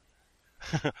actions.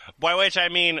 By which I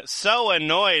mean so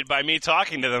annoyed by me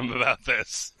talking to them about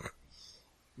this.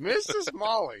 Mrs.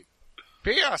 Molly,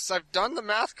 P.S. I've done the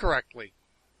math correctly.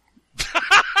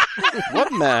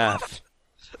 What math?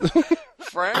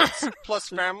 Friends plus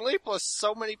family plus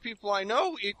so many people I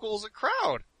know equals a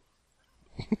crowd.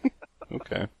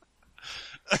 Okay.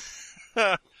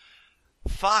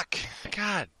 Fuck.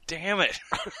 God damn it.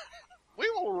 We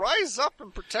will rise up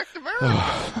and protect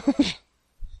America.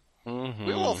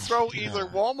 We will throw either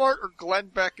Walmart or Glenn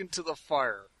Beck into the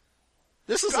fire.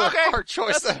 This is a hard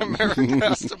choice that America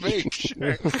has to make.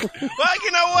 Well,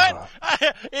 you know what?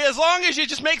 As long as you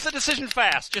just make the decision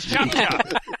fast. Just chop chop.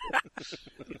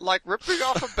 Like ripping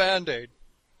off a Band-Aid.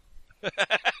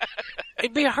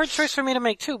 It'd be a hard choice for me to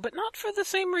make too, but not for the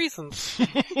same reasons.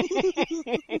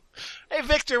 Hey,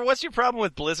 Victor, what's your problem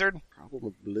with Blizzard? Problem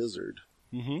with Blizzard.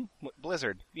 Mm-hmm.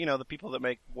 Blizzard. You know, the people that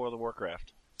make World of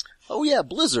Warcraft. Oh yeah,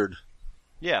 Blizzard.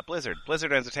 Yeah, Blizzard.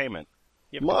 Blizzard Entertainment.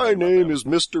 My name is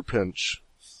Mr. Pinch.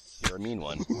 You're a mean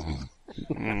one.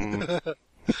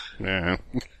 Yeah.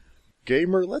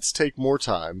 Gamer, let's take more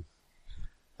time.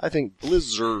 I think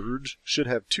Blizzard should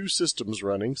have two systems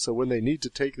running, so when they need to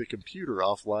take the computer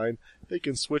offline, they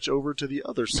can switch over to the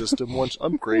other system once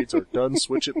upgrades are done,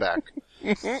 switch it back.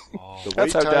 The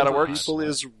wait how time data for works. people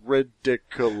is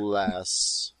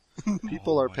ridiculous.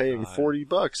 People are paying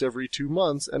 $40 every 2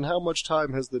 months, and how much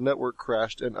time has the network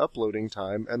crashed and uploading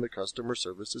time, and the customer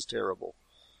service is terrible.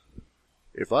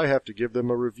 If I have to give them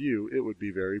a review, it would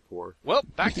be very pour. Well,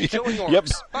 back to killing orcs. Yep.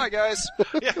 Bye, guys.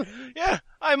 Yeah.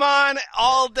 I'm on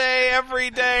all day, every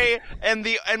day, and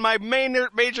my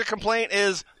major complaint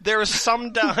is there are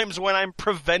some times when I'm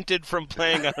prevented from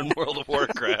playing on World of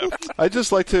Warcraft. I'd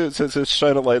just like to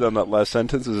shine a light on that last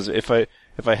sentence. Is if I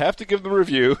have to give them a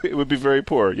review, it would be very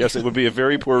poor. Yes, it would be a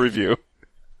very poor review.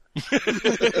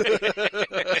 Yes,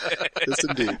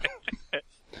 indeed.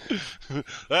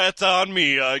 That's on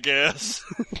me, I guess.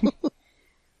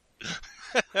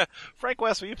 Frank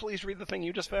West, will you please read the thing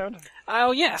you just found?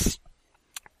 Oh, yes.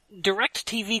 Direct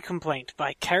TV complaint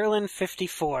by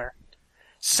Carolyn54.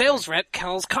 Sales rep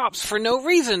calls cops for no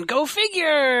reason. Go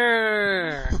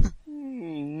figure!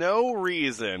 No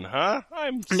reason, huh?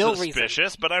 I'm No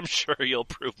suspicious, but I'm sure you'll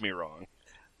prove me wrong.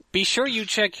 Be sure you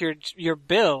check your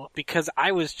bill, because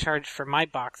I was charged for my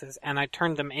boxes, and I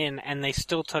turned them in, and they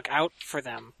still took out for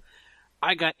them.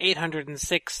 I got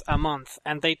 806 a month,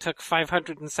 and they took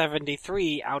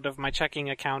 573 out of my checking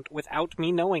account without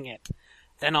me knowing it.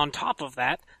 Then on top of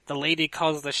that, the lady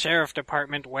calls the sheriff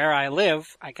department where I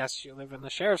live, I guess you live in the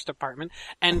sheriff's department,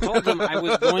 and told them I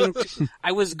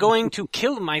was going to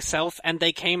kill myself, and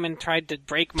they came and tried to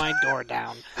break my door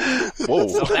down. Whoa.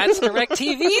 So that's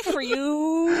DirecTV for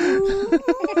you!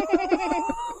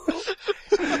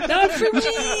 Not for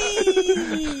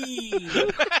me!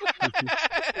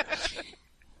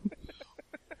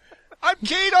 I'm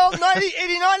keyed on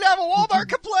 9089 to have a Walmart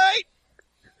complaint!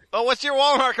 Oh, what's your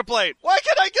Walmart complaint? Why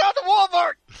can't I get on the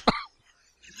Walmart?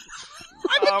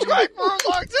 I've been trying for a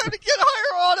long time to get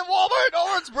higher on at Walmart. No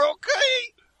one's broke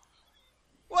key.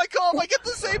 When I call them, I get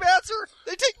the same answer.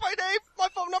 They take my name, my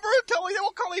phone number, and tell me they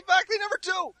won't call me back. They never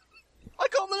do.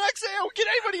 I call them the next day. I don't get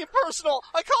anybody impersonal.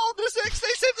 I call them the next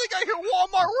day. Same thing. I hear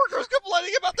Walmart workers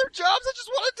complaining about their jobs. I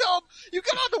just want to tell them, you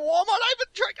get on to Walmart. I've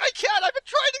been trying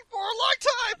for a long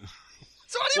time.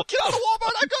 So how do you get on to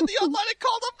Walmart? I've done the online and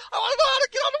called them. I want to know how to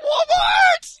get on to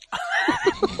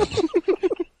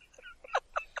Walmart!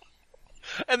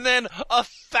 And then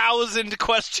 1,000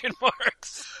 question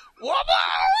marks.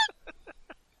 Walmart!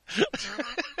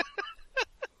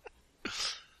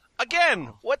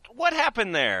 Again, what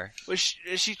happened there? Was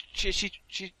is she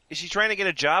trying to get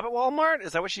a job at Walmart?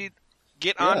 Is that what she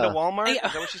get on to Walmart? Is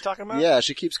that what she's talking about? Yeah,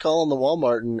 she keeps calling the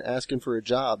Walmart and asking for a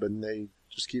job, and they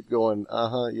just keep going,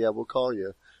 yeah, we'll call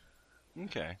you.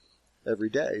 Okay. Every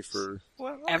day for...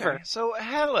 Well, okay. Ever. So,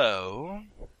 hello.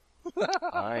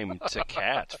 I'm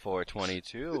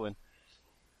Cat422,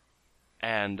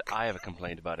 and I have a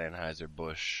complaint about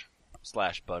Anheuser-Busch /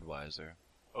 Budweiser.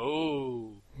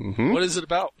 Oh. Mm-hmm. What is it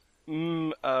about?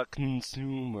 A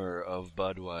consumer of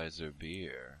Budweiser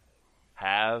beer.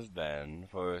 Have been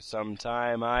for some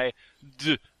time. I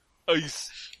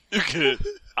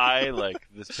like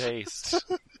the taste.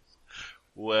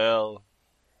 Well,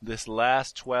 this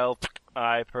last 12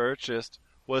 I purchased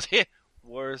was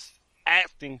worst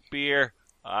acting beer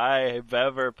I've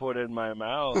ever put in my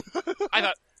mouth. I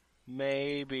thought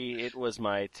maybe it was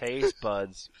my taste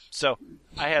buds, so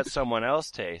I had someone else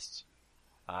taste.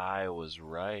 I was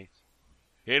right.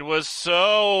 It was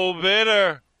so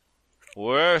bitter.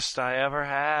 Worst I ever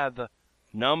had. The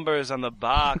numbers on the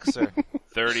box are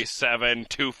 37,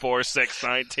 246,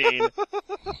 19.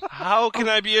 How can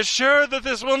I be assured that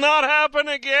this will not happen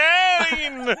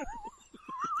again?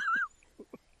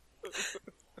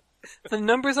 The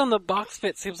numbers on the box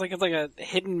fit seems like it's like a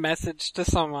hidden message to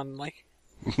someone, like,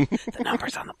 the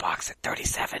numbers on the box at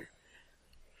 37.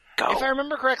 Go. If I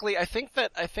remember correctly, I think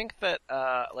that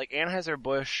like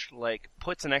Anheuser-Busch like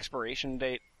puts an expiration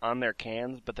date on their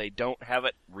cans, but they don't have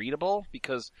it readable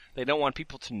because they don't want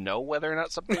people to know whether or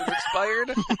not something is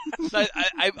expired.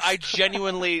 I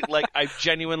genuinely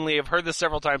have heard this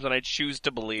several times, and I choose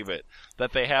to believe it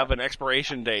that they have an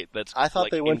expiration date that's. I thought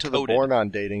like, they went encoded. to the born on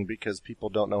dating because people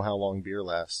don't know how long beer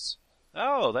lasts.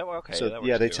 Oh, okay. So that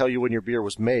yeah, they too. tell you when your beer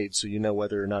was made, so you know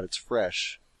whether or not it's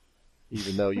fresh,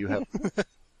 even though you have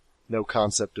no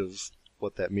concept of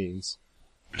what that means.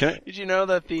 Did you know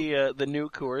that the new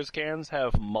Coors cans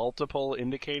have multiple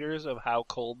indicators of how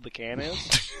cold the can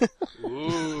is?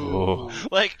 Ooh.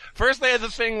 Like, first they had the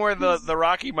thing where the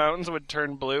Rocky Mountains would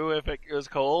turn blue if it was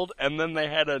cold, and then they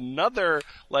had another,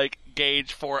 like,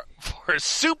 gauge for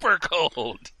super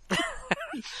cold.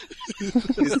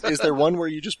 Is there one where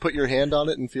you just put your hand on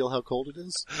it and feel how cold it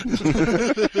is?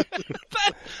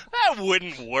 That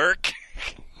wouldn't work.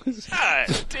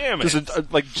 God damn it.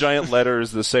 There's like giant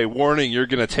letters that say, "Warning, you're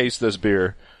gonna taste this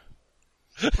beer."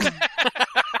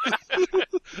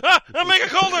 I'll make it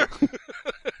colder!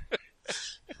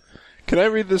 Can I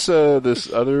read this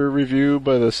other review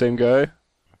by the same guy?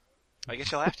 I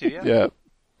guess you'll have to, yeah.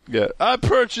 Yeah. I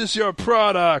purchase your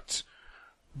product,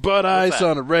 Bud Ice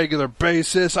on a regular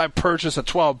basis. I purchased a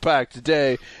 12-pack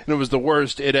today, and it was the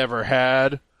worst it ever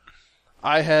had.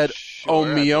 I had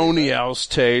Omeoniel's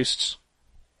taste.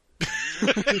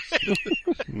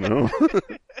 No.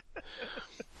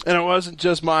 And it wasn't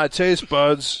just my taste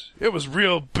buds. It was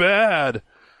real bad.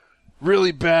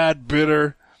 Really bad,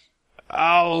 bitter.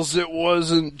 Owls, it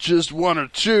wasn't just one or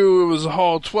two. It was a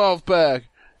whole 12-pack.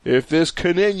 If this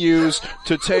continues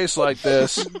to taste like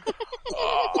this,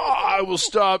 I will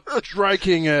stop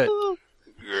drinking it.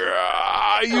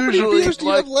 I How many usually beers do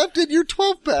you have left in your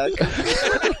 12-pack?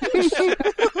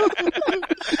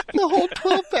 The whole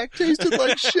 12-pack tasted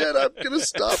like shit. I'm gonna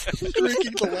stop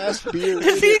drinking the last beer.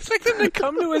 Does he expect him to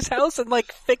come to his house and,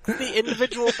 like, fix the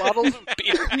individual bottles of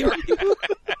beer?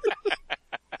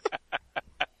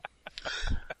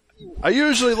 I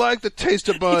usually like the taste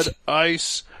of Bud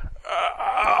Ice,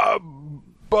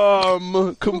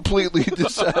 Bum, completely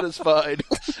dissatisfied.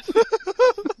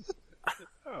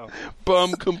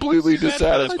 Bum, completely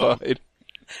dissatisfied.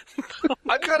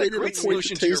 I've got a They didn't great wait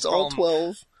solution to to your taste all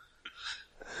problem.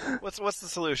 12. What's the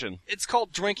solution? It's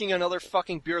called drinking another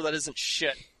fucking beer that isn't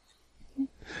shit.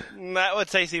 That would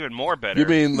taste even more better. You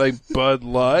mean like Bud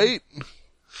Light?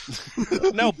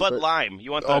 No, Bud Lime.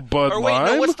 You want the Bud or wait, Lime?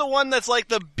 no, what's the one that's like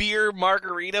the beer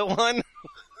margarita one?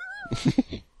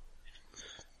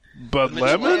 Bud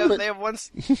Lemon? They have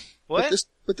ones. What?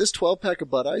 But this 12-pack of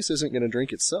Bud Ice isn't going to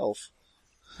drink itself.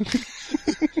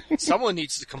 Someone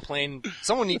needs to complain.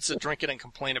 Someone needs to drink it and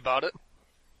complain about it.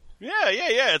 Yeah.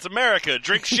 It's America.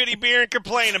 Drink shitty beer and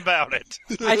complain about it.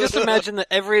 I just imagine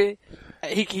that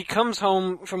he comes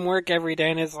home from work every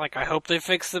day and is like, I hope they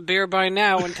fix the beer by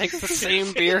now, and takes the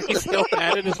same beer he still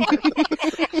had in his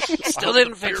still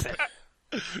didn't fix it.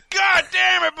 God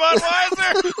damn it,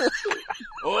 Budweiser!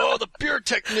 Oh, the beer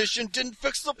technician didn't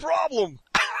fix the problem.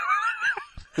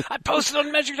 I posted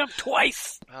on Measured Up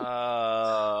twice.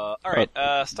 All right,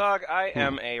 Stog, I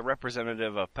am a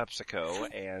representative of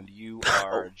PepsiCo, and you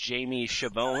are Jamie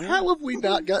Chavone. How have we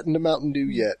not gotten to Mountain Dew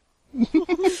yet? Right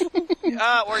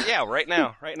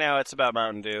now it's about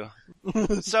Mountain Dew.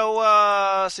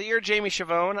 So you're Jamie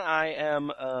Chavone. I am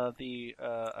a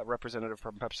representative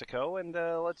from PepsiCo, and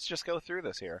let's just go through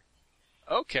this here.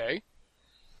 Okay.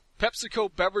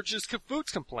 PepsiCo Beverages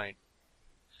Foods complaint.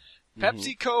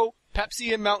 PepsiCo,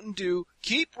 Pepsi, and Mountain Dew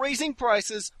keep raising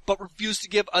prices, but refuse to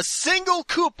give a single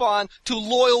coupon to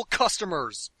loyal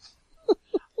customers.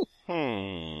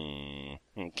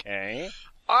 Okay.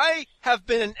 I have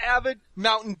been an avid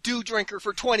Mountain Dew drinker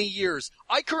for 20 years.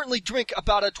 I currently drink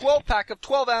about a 12-pack of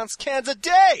 12-ounce cans a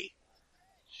day.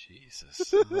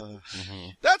 Jesus.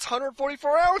 That's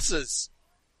 144 ounces.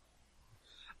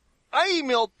 I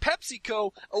emailed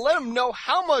PepsiCo and let them know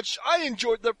how much I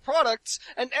enjoyed their products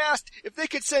and asked if they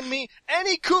could send me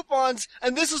any coupons,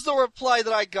 and this is the reply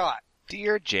that I got.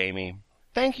 Dear Jamie,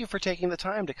 thank you for taking the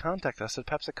time to contact us at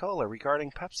Pepsi-Cola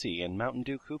regarding Pepsi and Mountain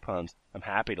Dew coupons. I'm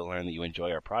happy to learn that you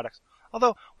enjoy our products.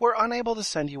 Although we're unable to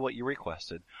send you what you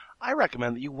requested, I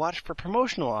recommend that you watch for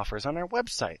promotional offers on our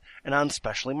website and on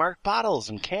specially marked bottles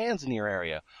and cans in your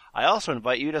area. I also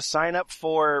invite you to sign up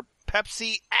for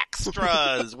Pepsi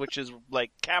Extras, which is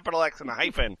like capital X and a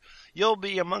hyphen. You'll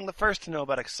be among the first to know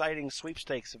about exciting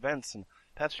sweepstakes events and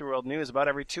Pepsi World News. About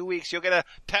every 2 weeks, you'll get a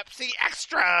Pepsi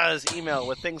Extras email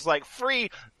with things like free,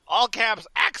 all caps,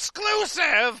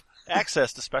 exclusive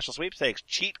access to special sweepstakes,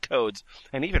 cheat codes,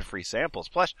 and even free samples.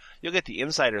 Plus, you'll get the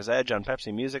insider's edge on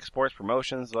Pepsi music, sports,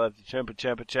 promotions. Go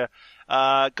to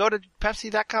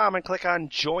Pepsi.com and click on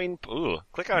Join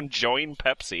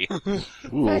Pepsi.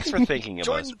 Thanks for thinking of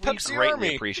Join us. the We Pepsi greatly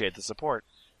Army. appreciate the support.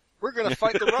 We're going to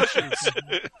fight the Russians.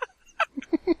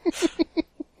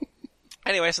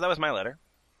 Anyway, so that was my letter.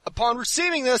 Upon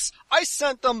receiving this, I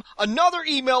sent them another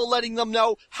email letting them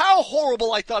know how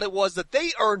horrible I thought it was that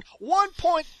they earned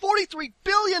 $1.43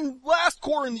 billion last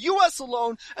quarter in the U.S.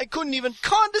 alone and couldn't even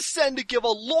condescend to give a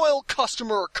loyal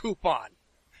customer a coupon.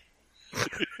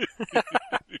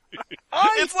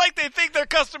 It's like they think their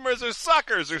customers are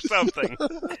suckers or something.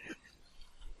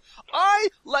 I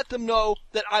let them know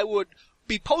that I would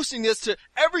be posting this to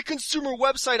every consumer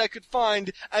website I could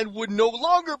find and would no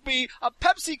longer be a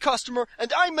Pepsi customer,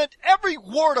 and I meant every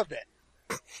word of it.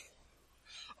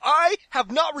 I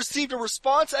have not received a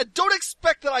response and don't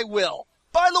expect that I will.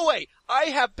 By the way, I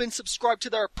have been subscribed to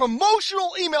their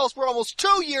promotional emails for almost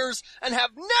 2 years and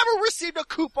have never received a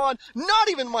coupon, not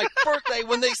even my birthday,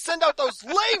 when they send out those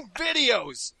lame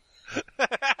videos.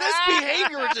 This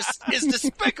behavior is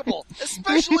despicable,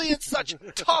 especially in such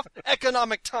tough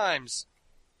economic times.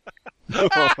 All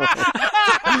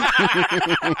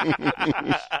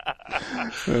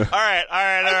right.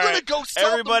 gonna go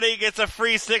sell Everybody gets a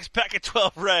free 6-pack of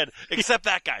 12 Red, except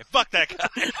that guy. Fuck that guy.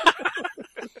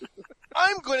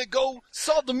 I'm gonna go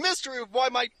solve the mystery of why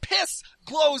my piss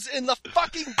glows in the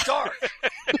fucking dark.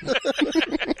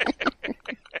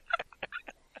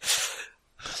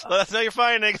 Let us know your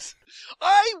findings.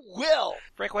 I will.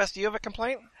 Frank West, do you have a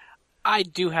complaint? I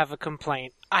do have a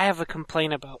complaint. I have a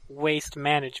complaint about waste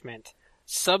management.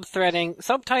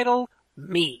 Subtitle,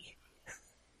 me.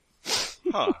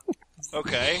 Huh.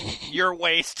 Okay. You're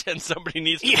waste and somebody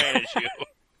needs to manage you.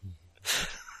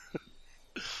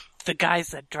 The guys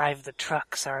that drive the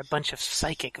trucks are a bunch of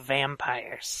psychic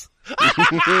vampires.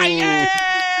 Yay!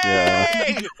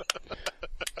 Yeah.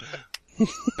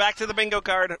 Back to the bingo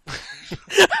card.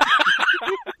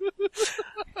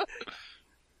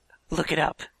 Look it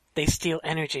up. They steal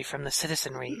energy from the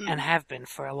citizenry and have been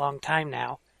for a long time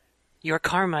now. Your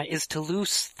karma is to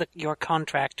lose your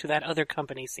contract to that other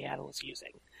company Seattle is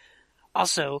using.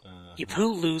 Also, you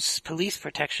will lose police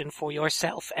protection for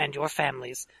yourself and your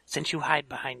families since you hide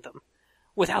behind them.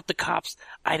 Without the cops,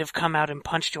 I'd have come out and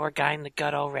punched your guy in the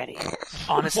gut already.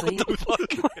 Honestly. What the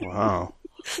fuck? Wow.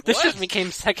 This just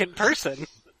became second person.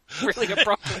 Really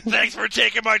abruptly. Thanks for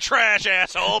taking my trash,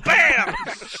 asshole. Bam!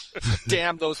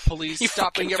 Damn those police You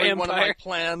stopping fucking every one of my vampire.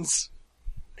 plans.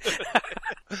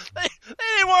 They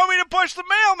didn't want me to push the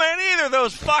mailman either,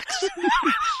 those fucks.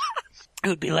 It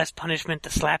would be less punishment to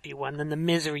slap you one than the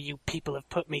misery you people have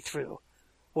put me through.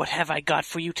 What have I got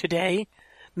for you today?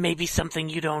 Maybe something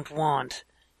you don't want.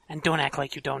 And don't act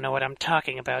like you don't know what I'm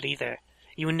talking about either.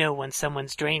 You know when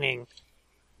someone's draining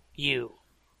you.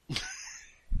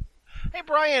 Hey,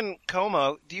 Brian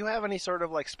Como, do you have any sort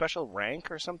of like special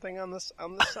rank or something on this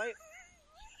site?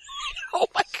 Oh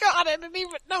my god, I didn't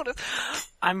even notice.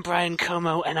 I'm Brian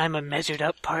Como, and I'm a measured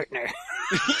up partner.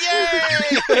 Yay!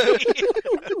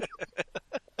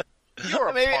 You're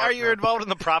a Maybe are you partner. involved in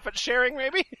the profit sharing?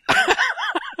 Maybe.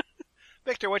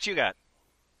 Victor, what you got?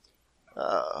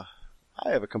 I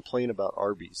have a complaint about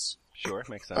Arby's. Sure,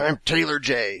 makes sense. I'm Taylor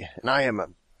J, and I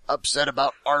am upset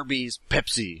about Arby's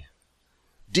Pepsi.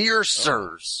 Dear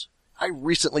sirs, I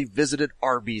recently visited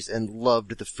Arby's and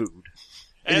loved the food.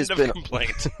 End of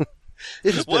complaint.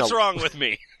 It has been What's wrong with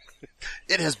me?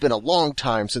 It has been a long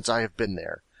time since I have been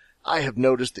there. I have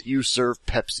noticed that you serve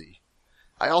Pepsi.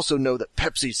 I also know that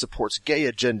Pepsi supports gay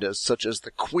agendas such as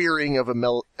the queering of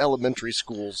elementary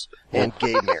schools and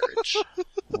gay marriage.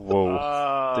 Whoa.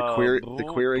 The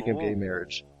queering of gay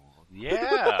marriage.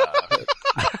 Yeah.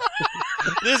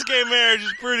 This gay marriage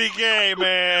is pretty gay,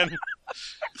 man.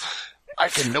 I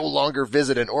can no longer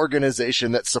visit an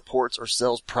organization that supports or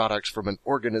sells products from an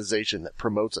organization that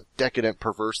promotes a decadent,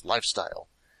 perverse lifestyle.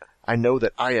 I know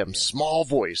that I am small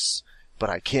voice, but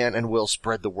I can and will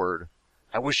spread the word.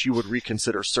 I wish you would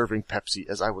reconsider serving Pepsi,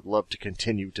 as I would love to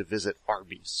continue to visit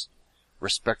Arby's.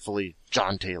 Respectfully,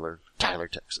 John Taylor, Tyler,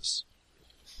 Texas.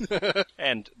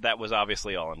 And that was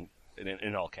obviously all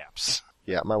in all caps.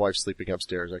 Yeah, my wife's sleeping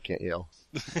upstairs. I can't yell.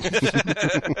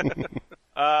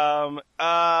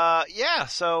 Yeah,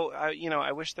 so,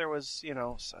 I wish there was,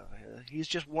 he's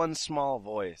just one small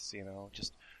voice,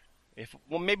 just,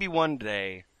 maybe one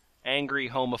day, angry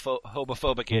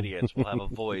homophobic idiots will have a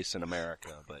voice in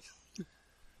America, but,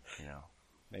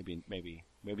 maybe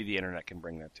the internet can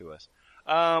bring that to us.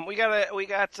 We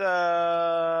got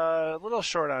a little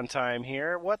short on time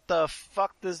here. What the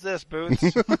fuck is this, Boots?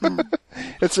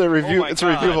 It's a review. Oh my it's a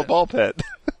review of a God. ball pit.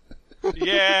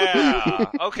 Yeah.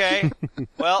 Okay.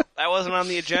 Well, that wasn't on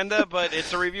the agenda, but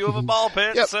it's a review of a ball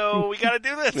pit, Yep. so we got to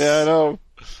do this. Yeah, I know.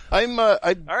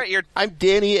 All right, I'm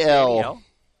Danny L. Danielle.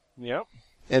 Yep.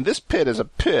 And this pit is a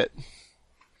pit.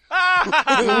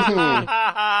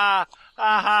 I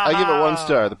I give it 1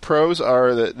 star. The pros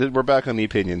are we're back on the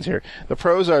opinions here. The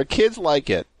pros are kids like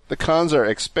it. The cons are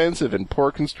expensive and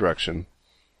poor construction.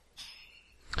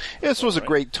 This was a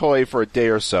great toy for a day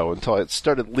or so until it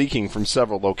started leaking from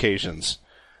several locations.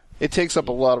 It takes up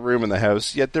a lot of room in the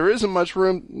house, yet there isn't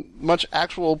much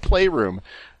actual playroom.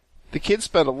 The kids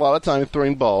spent a lot of time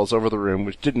throwing balls over the room,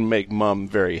 which didn't make Mum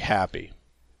very happy.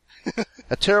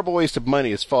 A terrible waste of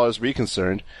money as far as we're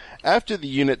concerned. After the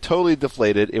unit totally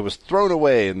deflated, it was thrown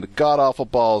away and the god-awful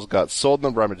balls got sold in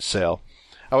the rummage sale.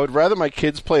 I would rather my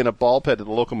kids play in a ball pit at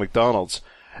the local McDonald's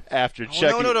after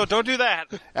checking... No, don't do that.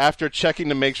 After checking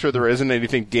to make sure there isn't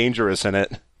anything dangerous in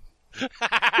it.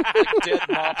 Dead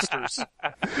mobsters.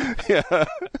 Yeah.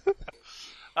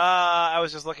 I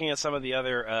was just looking at some of the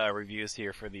other reviews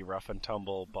here for the rough and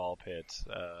tumble ball pit,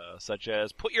 such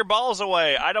as, put your balls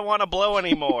away, I don't want to blow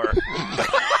anymore.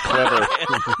 Clever.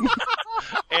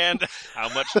 And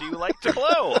how much do you like to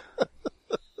blow?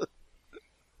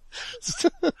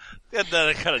 Got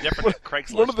that kind of different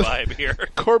Craigslist vibe here.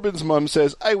 Corbin's mom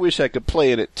says, I wish I could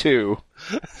play in it too.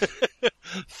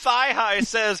 Thigh High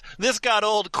says, this got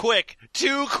old quick.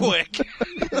 Too quick.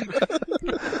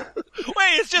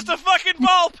 Wait, it's just a fucking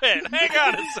ball pit. Hang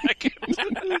on a second.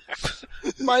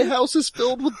 My house is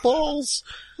filled with balls.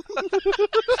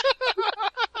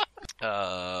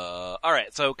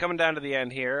 Alright, so coming down to the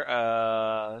end here,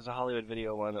 there's a Hollywood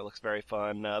video one that looks very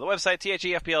fun. The website,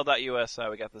 thefpl.us,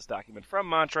 we got this document from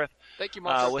Montreth. Thank you,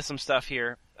 Montreth. With some stuff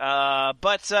here.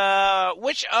 But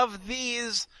which of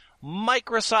these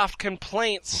Microsoft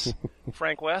complaints,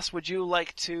 Frank West, would you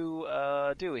like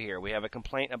to do here? We have a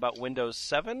complaint about Windows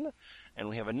 7, and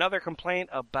we have another complaint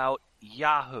about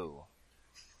Yahoo,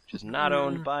 which is not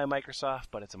owned by Microsoft,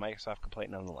 but it's a Microsoft complaint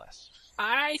nonetheless.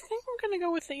 I think I'm going to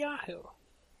go with the Yahoo.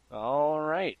 All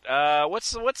right.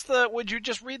 What's the? Would you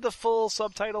just read the full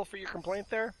subtitle for your complaint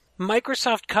there?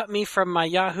 Microsoft cut me from my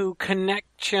Yahoo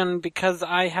connection because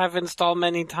I have installed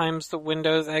many times the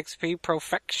Windows XP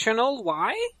Professional.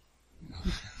 Why?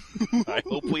 I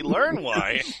hope we learn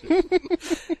why.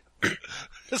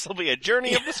 This will be a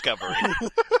journey of discovery.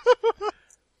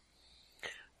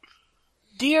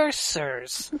 Dear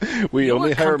sirs, we your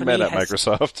only hire company men at has-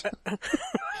 Microsoft.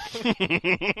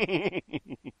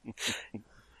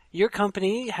 Your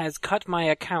company has cut my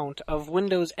account of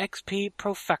Windows XP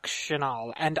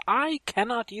Professional, and I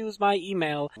cannot use my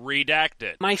email.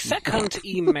 Redacted. My second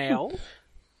email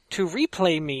to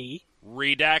replay me.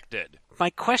 Redacted.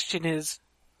 My question is,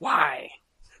 why?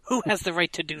 Who has the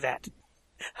right to do that?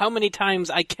 How many times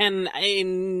I can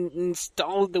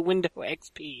install the Windows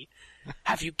XP?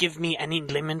 Have you given me any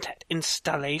limit at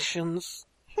installations?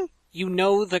 You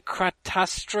know the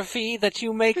catastrophe that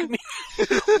you make me?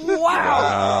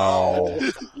 Wow!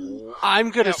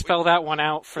 I'm gonna spell that one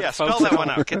out for the folks. Spell that one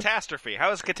out. Catastrophe.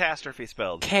 How is catastrophe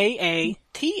spelled?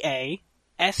 Katastrofy.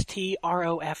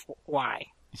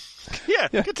 Yeah,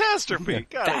 catastrophe.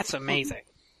 Got it. That's amazing.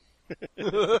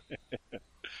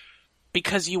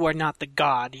 Because you are not the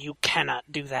god, you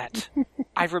cannot do that.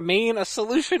 I remain a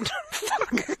solution to...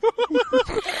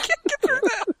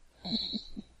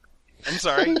 I'm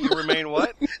sorry, you remain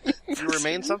what? You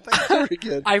remain something? Very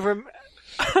good. I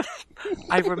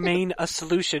remain a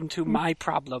solution to my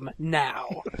problem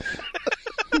now.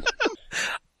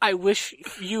 I wish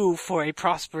you for a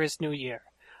prosperous new year.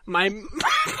 You're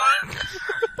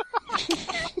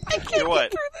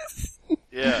what?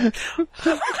 Yeah.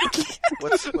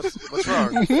 What's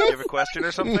wrong? Do you have a question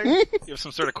or something? You have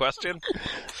some sort of question?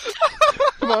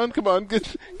 Come on.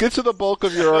 Get to the bulk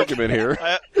of your argument here.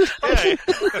 Hey,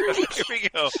 here we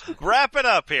go. Wrap it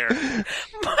up here.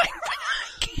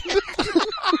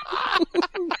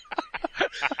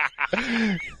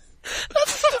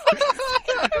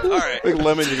 All right. Like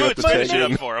Lemon, you got Who's the finishing tank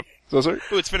up in. for him? So sorry?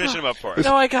 Who's finishing him up for us?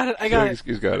 No, I got it.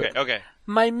 He's got it. Okay.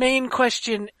 My main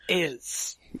question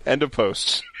is... End of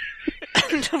post.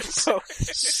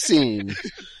 Scene.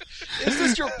 Is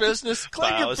this your business?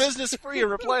 Claim your Pause. business free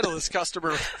and reply to this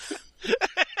customer.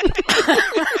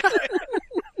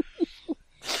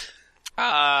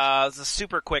 It's a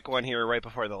super quick one here right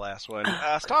before the last one.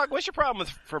 Stog, what's your problem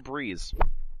with Febreze?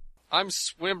 I'm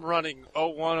swim running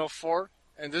 0104,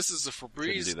 and this is a Shouldn't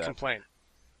Febreze do that. complaint.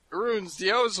 It ruins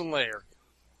the ozone layer.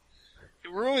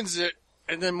 It ruins it,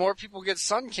 and then more people get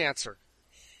sun cancer.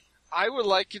 I would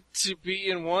like it to be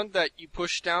in one that you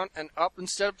push down and up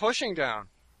instead of pushing down.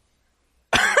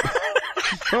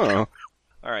 Huh.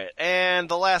 All right, and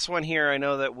the last one here, I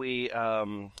know that we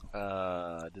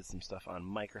did some stuff on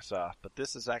Microsoft, but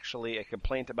this is actually a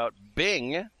complaint about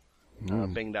Bing,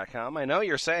 Bing.com. I know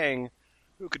you're saying,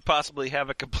 who could possibly have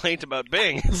a complaint about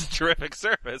Bing? It's a terrific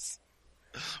service.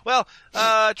 Well,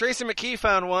 Tracy McKee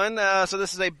found one, so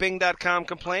this is a Bing.com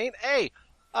complaint. Hey,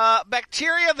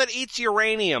 bacteria that eats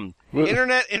uranium,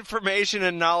 internet information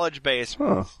and knowledge base.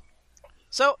 Huh.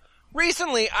 So,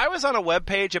 recently, I was on a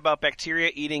webpage about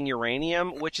bacteria eating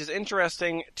uranium, which is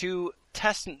interesting to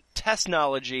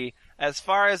technology as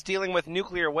far as dealing with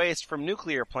nuclear waste from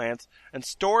nuclear plants and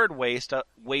stored waste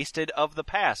wasted of the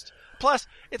past. Plus,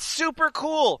 it's super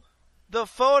cool. The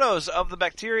photos of the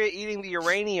bacteria eating the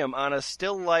uranium on a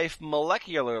still life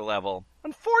molecular level.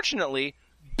 Unfortunately,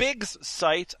 Big's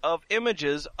site of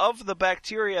images of the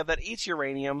bacteria that eats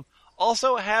uranium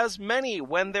also has many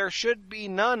when there should be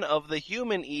none of the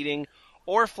human-eating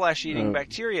or flesh-eating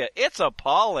bacteria. It's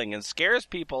appalling and scares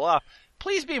people off.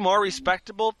 Please be more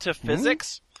respectable to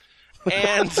physics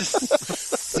and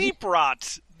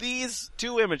seprot these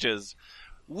two images.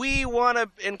 We want to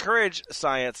encourage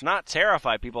science, not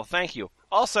terrify people. Thank you.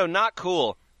 Also, not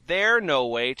cool. There's no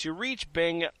way to reach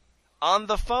Bing on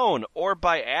the phone or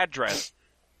by address.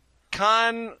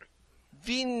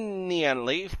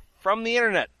 Conveniently from the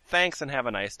internet. Thanks and have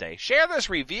a nice day. Share this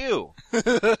review.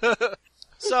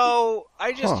 So,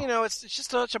 I just, it's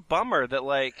just such a bummer that,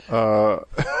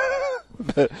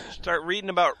 start reading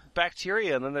about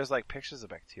bacteria and then there's, pictures of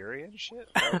bacteria and shit.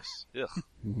 Gross. Ugh.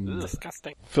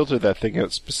 Disgusting. Filter that thing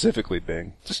out specifically,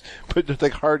 Bing. Just put,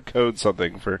 hard code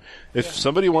something for, if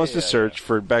somebody wants to search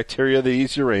for bacteria that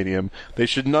eats uranium, they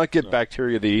should not get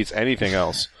bacteria that eats anything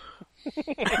else.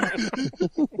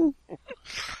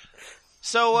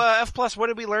 So, F+, what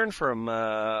did we learn from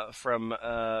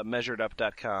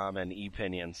MeasuredUp.com and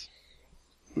ePinions?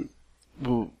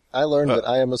 I learned that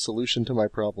I am a solution to my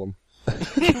problem.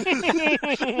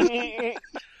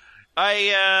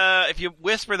 If you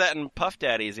whisper that in Puff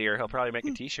Daddy's ear, he'll probably make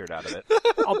a T-shirt out of it.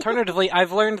 Alternatively,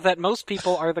 I've learned that most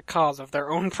people are the cause of their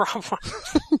own problems.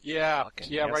 Yeah,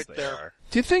 Yes, right they there. are.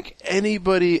 Do you think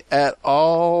anybody at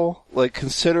all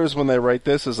considers when they write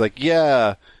this is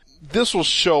yeah, this will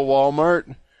show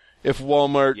Walmart if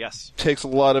Walmart Yes. takes a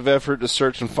lot of effort to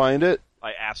search and find it?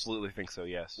 I absolutely think so,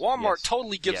 yes. Walmart Yes.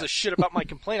 totally gives a shit about my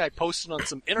complaint I posted on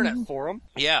some internet forum.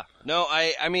 Yeah. No,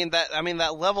 I mean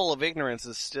that level of ignorance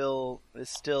is still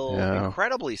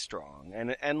incredibly strong.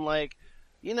 And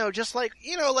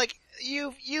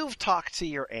you've talked to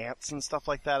your aunts and stuff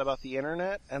like that about the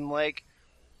internet, and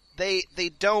they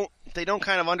don't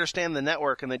kind of understand the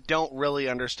network, and they don't really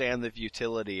understand the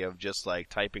futility of just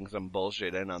typing some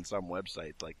bullshit in on some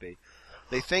website.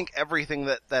 They think everything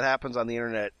that happens on the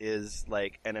internet is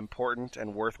an important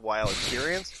and worthwhile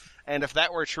experience, and if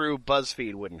that were true,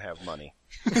 BuzzFeed wouldn't have money.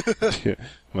 Yeah.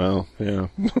 Well, yeah.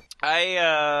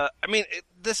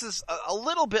 This is a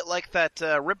little bit like that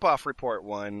Ripoff Report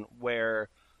one where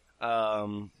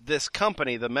this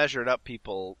company, the Measured Up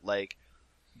people,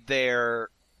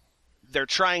 they're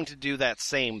trying to do that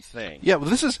same thing. Yeah, well,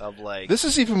 this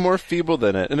is even more feeble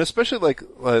than it, and especially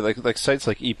like sites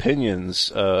like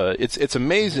Pinions. It's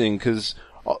amazing because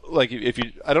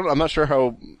I'm not sure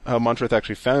how Montreth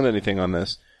actually found anything on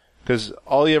this, because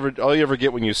all you ever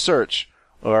get when you search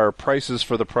are prices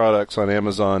for the products on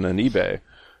Amazon and eBay.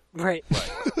 Right.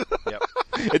 Yep.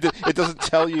 It doesn't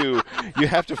tell you. You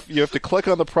have to click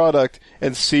on the product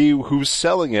and see who's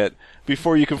selling it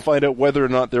before you can find out whether or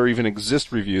not there even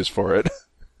exist reviews for it.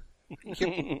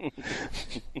 Hey,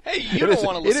 you don't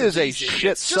want to listen it is to a these shit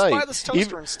idiots. site. Just buy this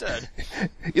toaster instead.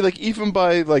 Even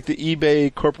by the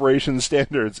eBay corporation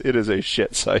standards, it is a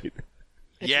shit site.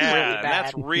 Yeah, really bad.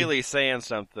 that's really saying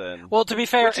something. Well, to be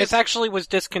fair, it actually was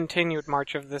discontinued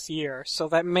March of this year, so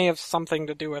that may have something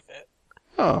to do with it.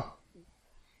 Oh.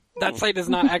 That site is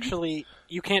not actually...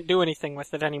 You can't do anything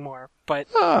with it anymore, but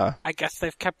I guess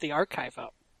they've kept the archive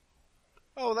up.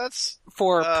 Oh, that's...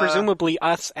 For presumably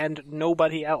us and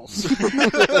nobody else. That's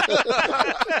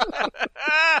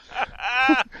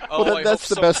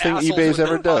the best thing eBay's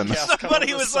ever done.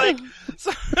 Somebody was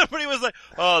like,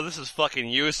 oh, this is fucking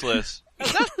useless.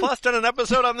 Has that Plus done an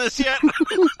episode on this yet?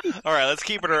 Alright, let's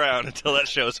keep it around until that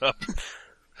shows up.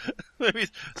 Maybe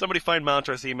somebody find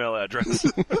Montreth's email address.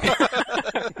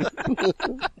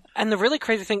 And the really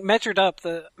crazy thing, Measured Up,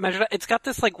 it's got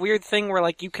this weird thing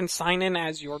where you can sign in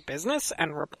as your business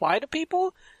and reply to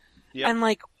people. Yep.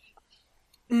 And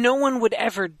no one would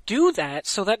ever do that,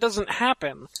 so that doesn't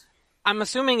happen. I'm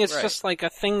assuming it's just a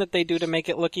thing that they do to make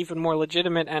it look even more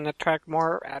legitimate and attract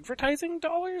more advertising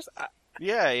dollars.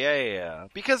 Yeah.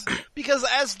 Because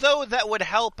as though that would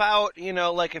help out,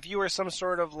 if you were some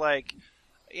sort of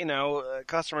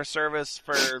customer service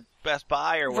for Best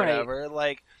Buy or whatever,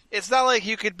 it's not like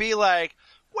you could be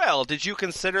well, did you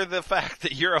consider the fact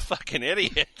that you're a fucking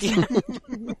idiot?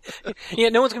 Yeah,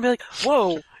 no one's gonna be like,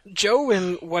 whoa, Joe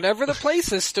in whatever the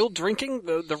place is still drinking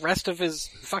the rest of his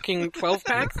fucking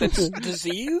 12-pack that's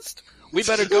diseased? We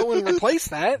better go and replace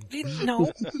that.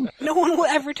 No one will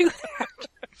ever do that.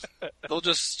 They'll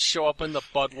just show up in the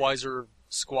Budweiser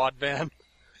squad van.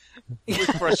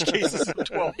 With fresh cases of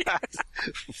 12 packs.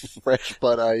 Fresh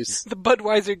Bud Ice. The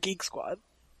Budweiser Geek Squad.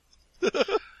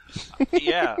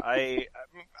 Yeah,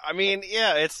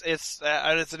 it's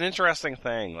an interesting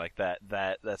thing,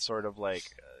 that sort of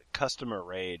customer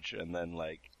rage, and then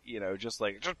just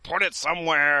put it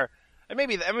somewhere. And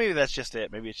maybe that's just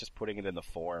it. Maybe it's just putting it in the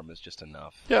forum is just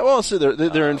enough. Yeah, well, so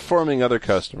they're informing other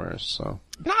customers, so.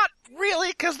 Not really,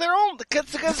 because they're all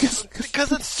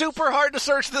because it's super hard to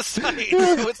search the site.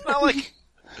 So it's not like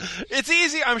it's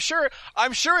easy. I'm sure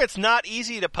it's not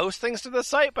easy to post things to the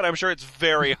site, but I'm sure it's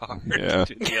very hard to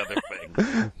do the other thing.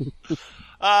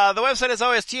 The website is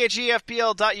always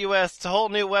thefpl.us. It's a whole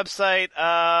new website.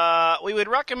 We would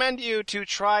recommend you to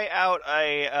try out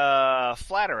a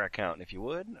Flattr account if you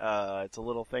would. It's a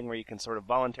little thing where you can sort of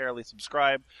voluntarily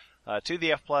subscribe to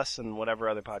the F Plus and whatever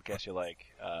other podcast you like.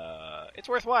 It's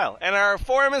worthwhile. And our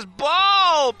forum is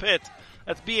BallPit.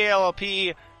 That's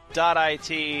BALLP.it.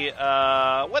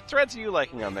 What threads are you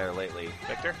liking on there lately,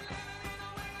 Victor?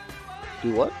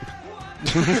 Do what?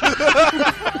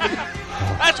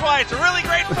 That's why it's a really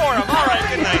great forum. All right,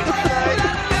 good night.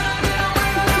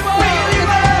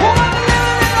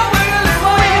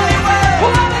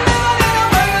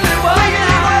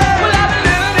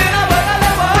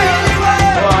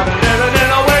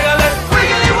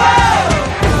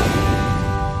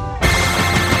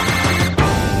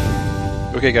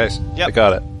 Okay, guys. Yep. I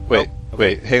got it. Wait, Oh, okay.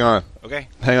 wait, hang on. Okay.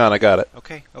 Hang on, I got it.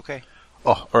 Okay.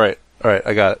 Oh, all right,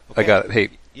 I got it. Okay. I got it. Hey,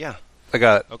 Yeah. I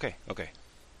got it. Okay.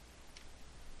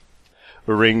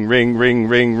 Ring, ring, ring,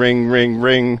 ring, ring, ring,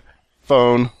 ring.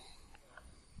 Phone.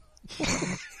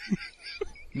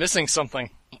 Missing something.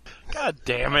 God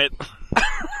damn it.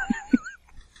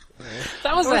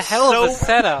 That was a hell of a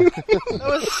setup. That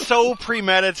was so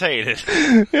premeditated.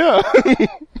 Yeah.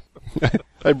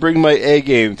 I bring my A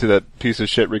game to that piece of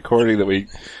shit recording that we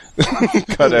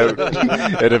cut out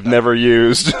and have never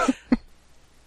used.